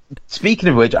 Speaking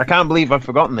of which, I can't believe I've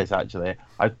forgotten this, actually.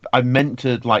 I meant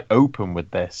to, open with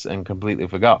this and completely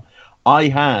forgot. I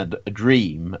had a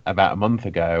dream about a month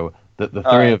ago that the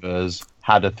three of us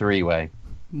had a three-way.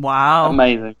 Wow.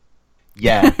 amazing.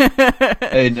 Yeah.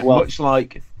 And much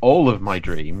like all of my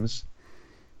dreams,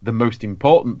 the most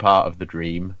important part of the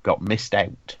dream got missed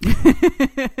out.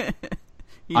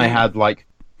 I had,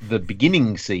 the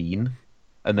beginning scene,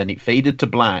 and then it faded to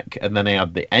black, and then I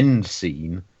had the end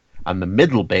scene, and the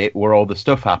middle bit, where all the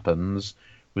stuff happens,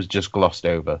 was just glossed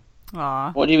over.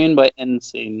 Aw. What do you mean by end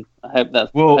scene? I hope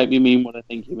you mean what I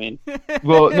think you mean.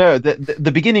 Well, no,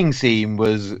 the beginning scene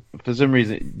was, for some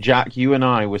reason, Jack, you and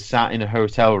I were sat in a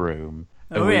hotel room,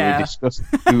 and we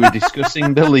were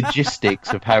discussing the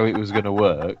logistics of how it was going to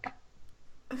work.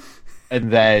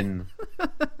 And then,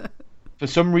 for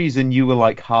some reason, you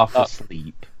were half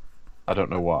asleep. I don't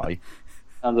know why.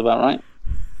 Sounds about right.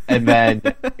 And then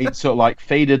it sort of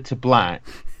faded to black.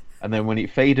 And then when it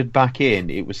faded back in,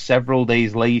 it was several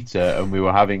days later, and we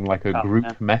were having a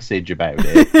group message about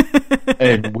it.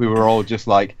 And we were all just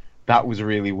that was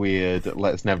really weird.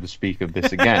 Let's never speak of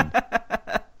this again.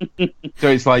 So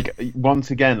it's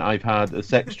once again, I've had a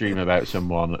sex dream about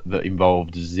someone that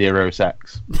involved zero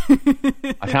sex.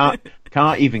 I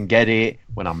can't even get it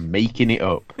when I'm making it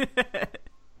up.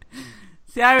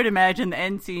 See, I would imagine the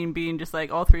end scene being just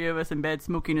all three of us in bed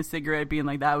smoking a cigarette, being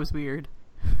that was weird.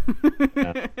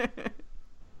 Yeah.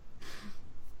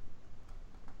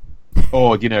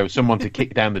 Or, someone to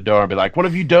kick down the door and be like, what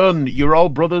have you done? You're all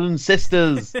brothers and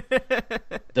sisters.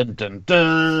 Dun, dun,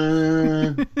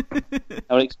 dun.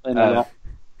 I will explain that.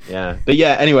 Yeah. But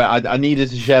yeah, anyway, I needed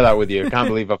to share that with you. I can't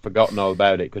believe I've forgotten all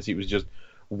about it because it was just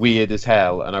weird as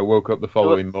hell. And I woke up the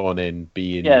following morning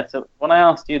being... Yeah, so when I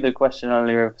asked you the question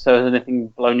earlier, so has anything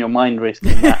blown your mind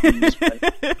recently?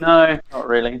 No, not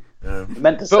really. No. I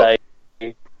meant to say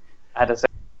I had a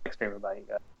sex dream about you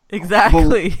guys.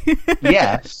 Exactly. Well,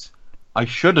 yes, I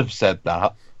should have said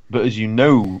that, but as you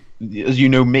know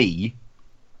me,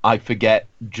 I forget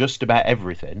just about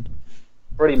everything.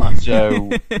 Pretty much.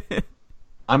 So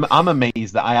I'm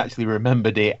amazed that I actually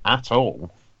remembered it at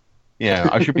all. Yeah,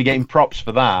 I should be getting props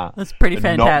for that. That's pretty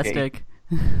fantastic.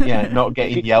 Not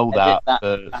getting yelled at.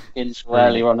 Back in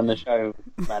earlier on in the show,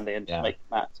 Mandy, and just make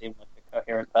Matt seem like a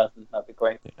coherent person. That'd be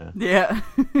great. Yeah.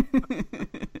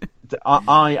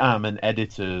 I am an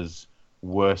editor's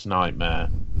worst nightmare,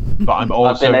 but I'm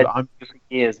also... I've been editing for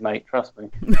years, mate, trust me.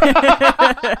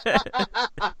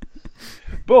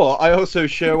 But I also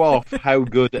show off how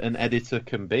good an editor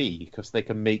can be, because they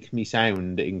can make me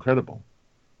sound incredible.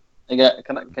 Can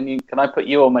I put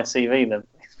you on my CV then?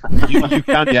 You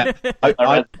can, yeah.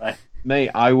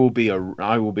 Mate, I will be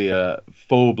a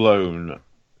full-blown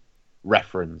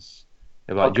reference.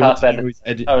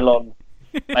 So long.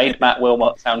 Made Matt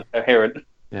Wilmot sound coherent.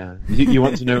 Yeah, you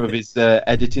want to know of his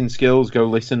editing skills? Go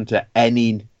listen to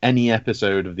any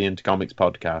episode of the Intercomics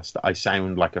podcast. I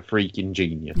sound like a freaking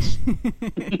genius.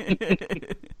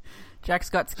 Jack's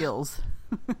got skills.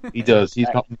 He does. He's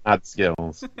got mad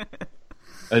skills.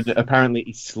 And apparently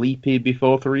he's sleepy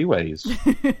before three-ways.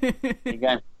 There you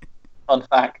go. Fun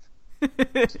fact.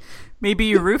 Maybe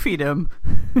you roofied him.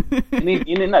 You need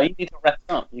to rest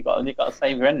up. You got to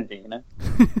save your energy,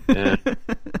 Yeah.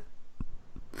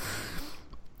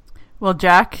 Well,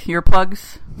 Jack, your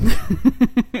plugs.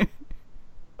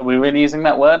 Are we really using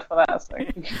that word for that? So.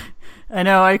 I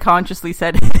know, I consciously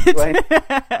said it.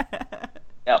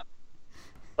 Yep.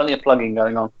 Plenty of plugging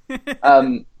going on.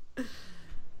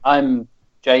 I'm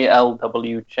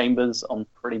JLW Chambers on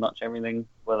pretty much everything,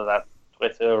 whether that's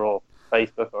Twitter or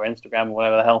Facebook or Instagram or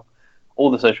whatever the hell. all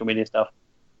the social media stuff.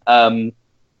 Matt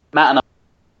and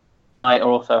I are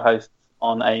also hosts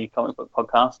on a comic book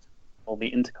podcast called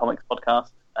the Intercomics Podcast.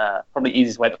 Probably the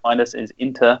easiest way to find us is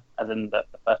Inter, as in the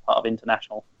first part of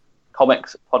International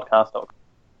Comics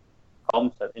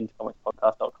Podcast.com, so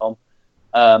intercomicspodcast.com,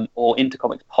 or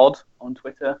Intercomics Pod on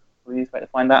Twitter. The easiest way to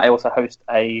find that. I also host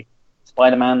a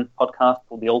Spider-Man podcast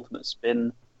called The Ultimate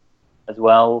Spin as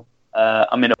well.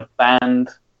 I'm in a band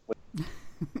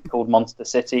called Monster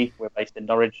City. We're based in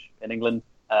Norwich, in England.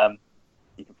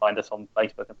 You can find us on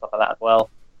Facebook and stuff like that as well.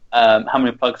 How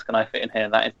many plugs can I fit in here?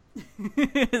 That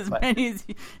is as many as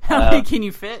how many can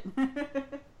you fit?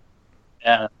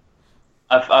 Yeah,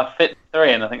 I've fit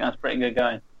 3, and I think that's pretty good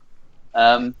going.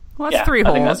 Well, that's 3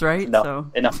 holes, right?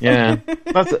 Enough. Yeah,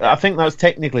 I think that's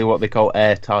technically what they call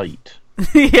airtight.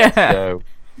 Yeah. So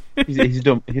he's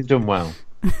done well.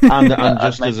 And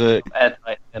just as a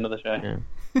airtight end of the show. Yeah.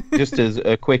 Just as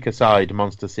a quick aside,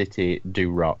 Monster City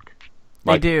do rock.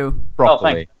 They do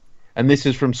properly. And this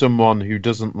is from someone who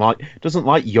doesn't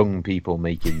like young people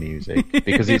making music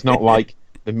because it's not like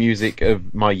the music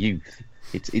of my youth.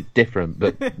 It's different,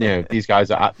 but these guys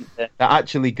they're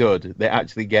actually good. They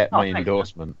actually get my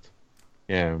endorsement.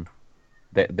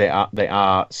 They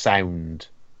are sound,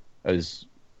 as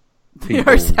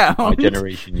people my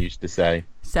generation used to say.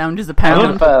 Sound is a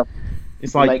pound.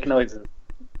 It's like make noises.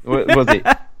 Was it?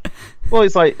 Well,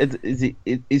 it's like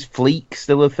is Fleek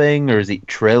still a thing, or is it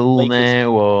Trill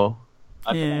now, or?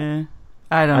 I don't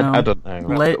know. I don't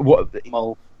know. What?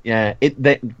 Yeah,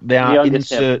 they are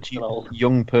insert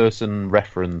young person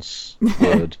reference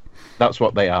word. That's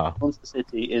what they are. Monster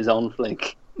City is on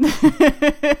fleek. That's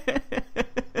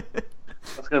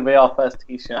going to be our first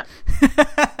T-shirt. It's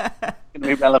going to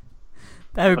be relevant.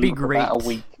 That would be great. About a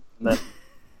week.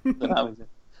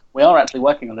 We are actually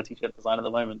working on a T-shirt design at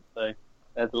the moment, so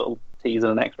there's a little tease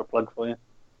and an extra plug for you.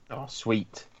 Oh,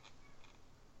 sweet.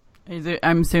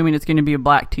 I'm assuming it's going to be a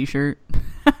black T-shirt.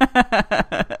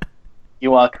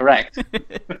 You are correct.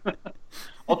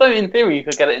 Although in theory you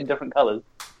could get it in different colours,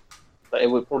 but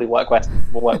it would probably work best in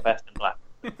black.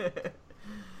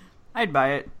 I'd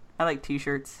buy it. I like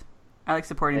T-shirts. I like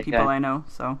supporting people I know.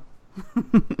 So.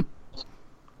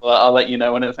 Well, I'll let you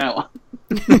know when it's out.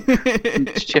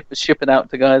 Ship it out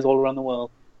to guys all around the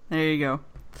world. There you go.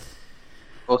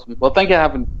 Awesome. Well, thank you for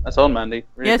having us on, Mandy.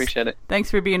 Really appreciate it. Thanks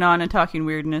for being on and talking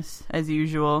weirdness as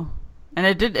usual. And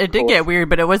it did get weird,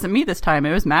 but it wasn't me this time.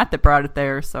 It was Matt that brought it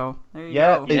there. So there you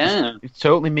go. It's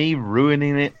totally me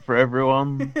ruining it for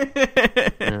everyone.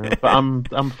 But I'm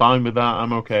fine with that.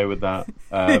 I'm okay with that.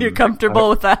 You're comfortable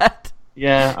with that.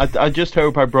 Yeah, I just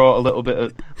hope I brought a little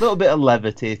bit of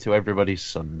levity to everybody's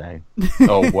Sunday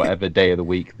or whatever day of the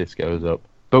week this goes up.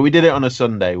 But we did it on a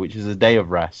Sunday, which is a day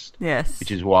of rest. Yes.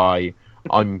 Which is why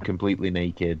I'm completely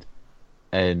naked,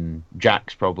 and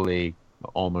Jack's probably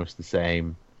almost the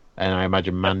same, and I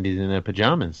imagine Mandy's in her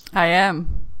pajamas. I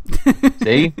am.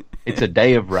 See? It's a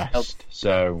day of rest,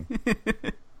 so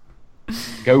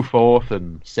go forth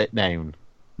and sit down.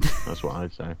 That's what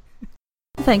I'd say.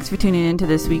 Thanks for tuning in to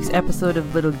this week's episode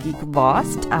of Little Geek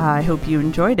Lost. I hope you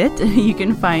enjoyed it. You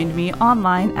can find me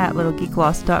online at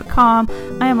littlegeeklost.com.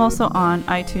 I am also on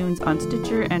iTunes, on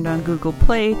Stitcher, and on Google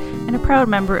Play, and a proud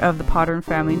member of the Potter and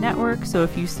Family Network. So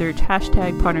if you search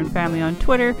hashtag Potter and Family on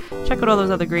Twitter, check out all those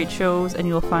other great shows, and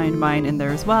you'll find mine in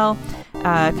there as well.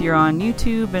 If you're on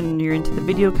YouTube and you're into the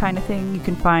video kind of thing, you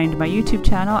can find my YouTube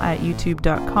channel at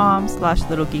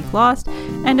youtube.com/littlegeeklost.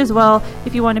 And as well,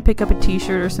 if you want to pick up a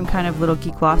t-shirt or some kind of Little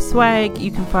Geek Lost swag,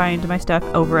 you can find my stuff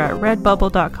over at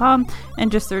redbubble.com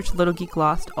and just search Little Geek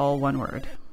Lost, all one word.